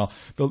enjoyed it as well.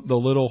 The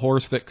little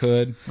horse that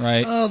could,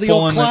 right? Oh, the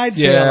old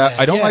Clydesdale ad.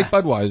 I don't like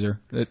Budweiser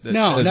as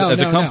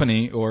a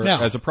company or No.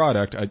 as a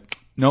product.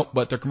 Nope,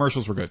 but their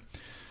commercials were good.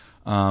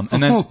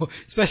 And then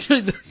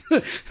especially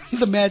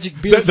the magic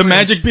beer fridge. The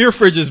magic beer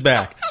fridge is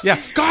back. Yeah,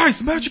 guys,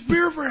 the magic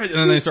beer fridge. And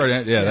then they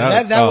started.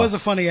 Yeah, that was a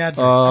funny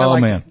advert. Oh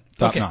man, it.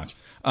 top notch.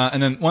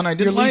 And then one I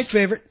didn't Your least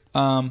favorite?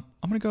 I'm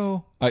gonna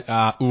go.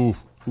 I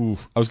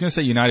was gonna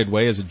say United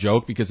Way as a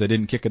joke because they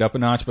didn't kick it up a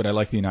notch, but I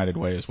like the United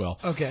Way as well.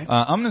 Okay.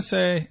 I'm gonna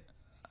say.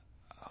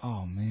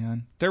 Oh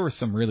man, there were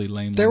some really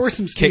lame. There ones. were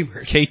some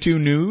steamers. K2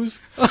 News.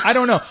 I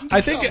don't know.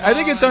 I think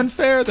it's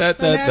unfair that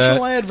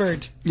national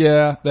advert.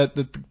 Yeah,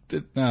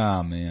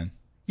 oh man,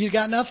 You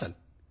got nothing.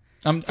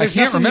 I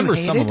can't remember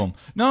some of them.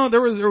 No,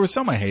 there was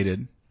some I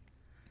hated,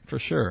 for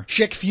sure.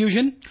 Chick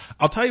Fusion.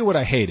 I'll tell you what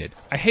I hated.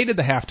 I hated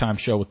the halftime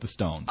show with the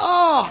Stones.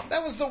 Oh,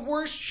 that was the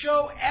worst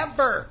show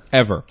ever.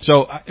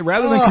 So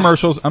rather than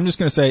commercials, I'm just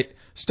going to say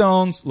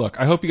Stones. Look,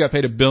 I hope you got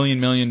paid $1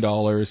 billion, and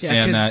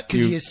that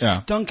you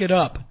stunk it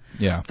up.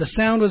 Yeah. The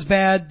sound was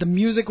bad. The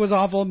music was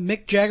awful.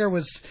 Mick Jagger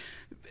was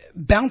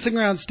bouncing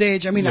around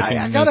stage. I mean,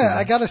 I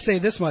gotta say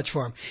this much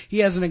for him. He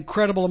has an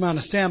incredible amount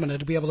of stamina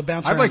to be able to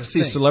bounce around. I'd like to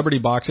see celebrity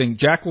boxing,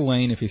 Jack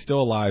LaLanne if he's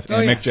still alive,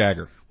 and Mick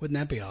Jagger. Wouldn't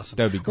that be awesome?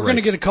 That would be great. We're going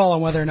to get a call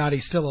on whether or not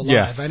he's still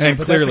alive. Yeah, I know, and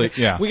but clearly,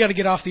 we got to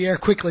get off the air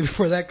quickly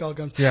before that call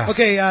comes. Yeah.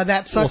 Okay,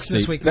 that sucks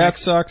this week. That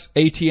Max. sucks.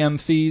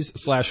 ATM fees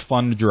 /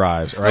 fund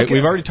drives. All right,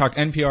 we've already talked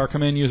NPR.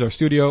 Come in, use our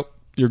studio.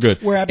 You're good.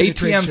 We're happy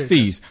to ATM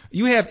fees.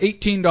 You have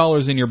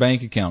 $18 in your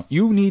bank account.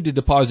 You need to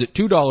deposit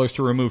 $2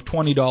 to remove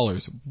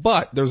 $20.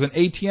 But there's an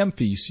ATM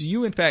fee, so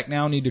you in fact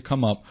now need to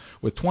come up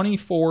with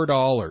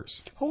 $24.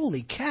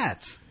 Holy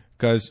cats!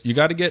 Because you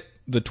got to get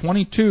the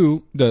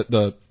 22,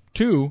 the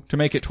 2 to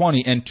make it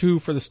 20, and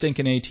 2 for the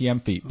stinking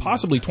ATM fee.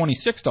 Possibly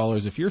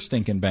 $26 if your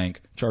stinking bank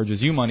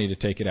charges you money to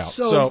take it out.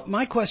 So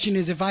my question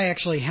is, if I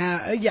actually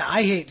have,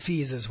 I hate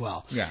fees as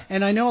well. Yeah.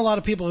 And I know a lot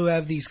of people who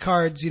have these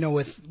cards,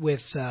 with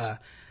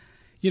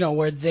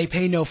where they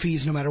pay no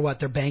fees no matter what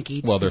their bank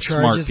eats. Well, they're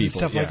charges smart and people,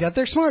 stuff like that.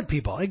 They're smart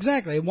people,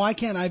 exactly. Why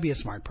can't I be a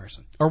smart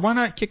person? Or why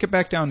not kick it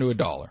back down to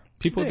 $1?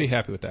 People would be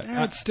happy with that.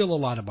 It's still a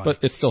lot of money.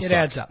 But it still sucks. It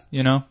adds up.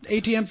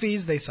 ATM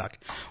fees, they suck.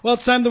 Well,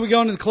 it's time that we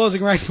go into the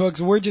closing right,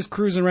 folks. We're just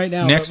cruising right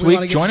now. Next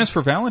week, join us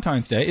for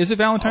Valentine's Day. Is it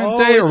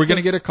Valentine's Day, or are we going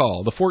to get a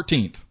call? The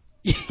 14th.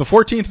 It's the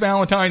 14th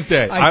Valentine's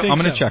Day. I'm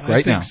going to check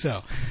right now.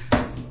 So.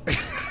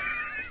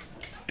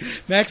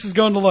 Max is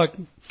going to look.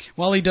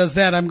 While he does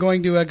that, I'm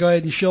going to go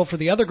ahead and shill for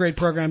the other great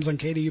programs on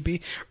KDUP.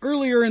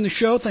 Earlier in the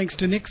show, thanks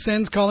to Nick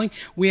Sens calling,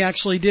 we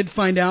actually did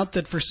find out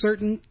that for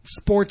certain,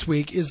 Sports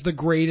Week is the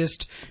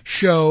greatest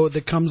show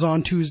that comes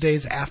on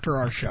Tuesdays after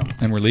our show.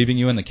 And we're leaving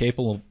you in the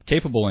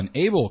capable and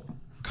able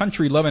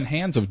country-loving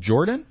hands of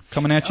Jordan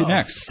coming at you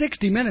next.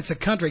 60 minutes of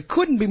country.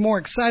 Couldn't be more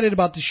excited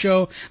about the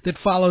show that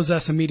follows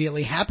us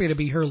immediately. Happy to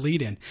be her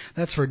lead-in.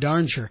 That's for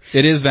darn sure.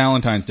 It is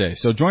Valentine's Day,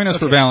 so join us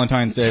for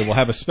Valentine's Day. We'll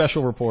have a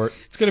special report.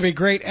 It's going to be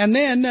great. And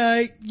then,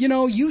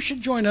 you should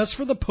join us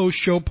for the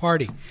post-show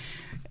party.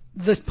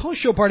 The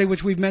post-show party,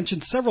 which we've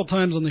mentioned several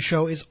times on the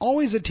show, is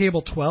always at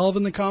Table 12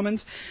 in the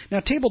Commons.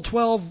 Now, Table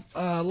 12,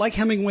 like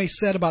Hemingway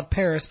said about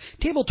Paris,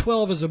 Table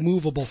 12 is a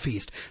movable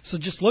feast. So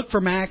just look for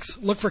Max,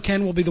 look for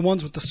Ken. We'll be the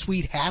ones with the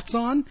sweet hats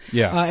on.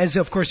 Yeah. As,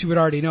 of course, you would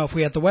already know if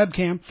we had the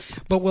webcam.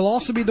 But we'll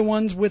also be the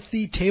ones with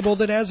the table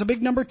that has a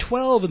big number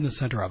 12 in the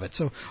center of it.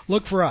 So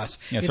look for us.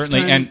 Yeah,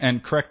 certainly.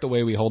 And correct the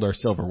way we hold our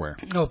silverware.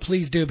 Oh,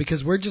 please do,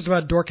 because we're just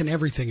about dorking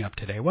everything up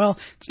today. Well,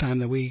 it's time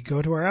that we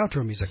go to our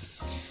outro music.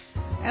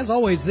 As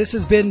always, this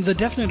has been The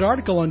Definite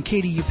Article on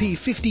KDUP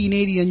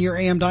 1580 on your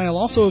AM dial,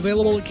 also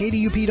available at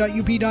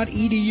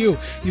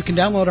kdup.up.edu. You can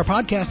download our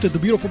podcast at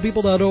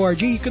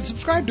thebeautifulpeople.org. You can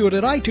subscribe to it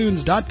at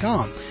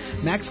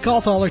itunes.com. Max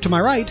Calthaler to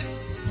my right.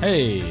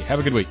 Hey, have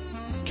a good week.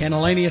 Ken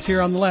Elanius here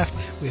on the left.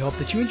 We hope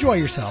that you enjoy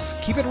yourself.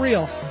 Keep it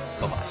real.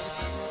 Bye-bye.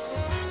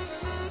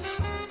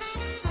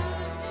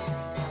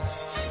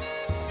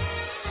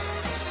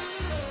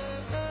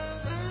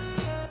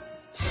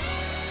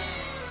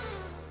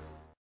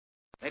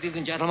 Ladies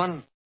and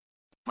gentlemen,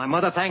 my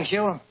mother thanks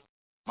you,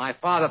 my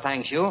father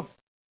thanks you,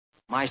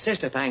 my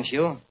sister thanks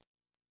you,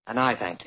 and I thank you.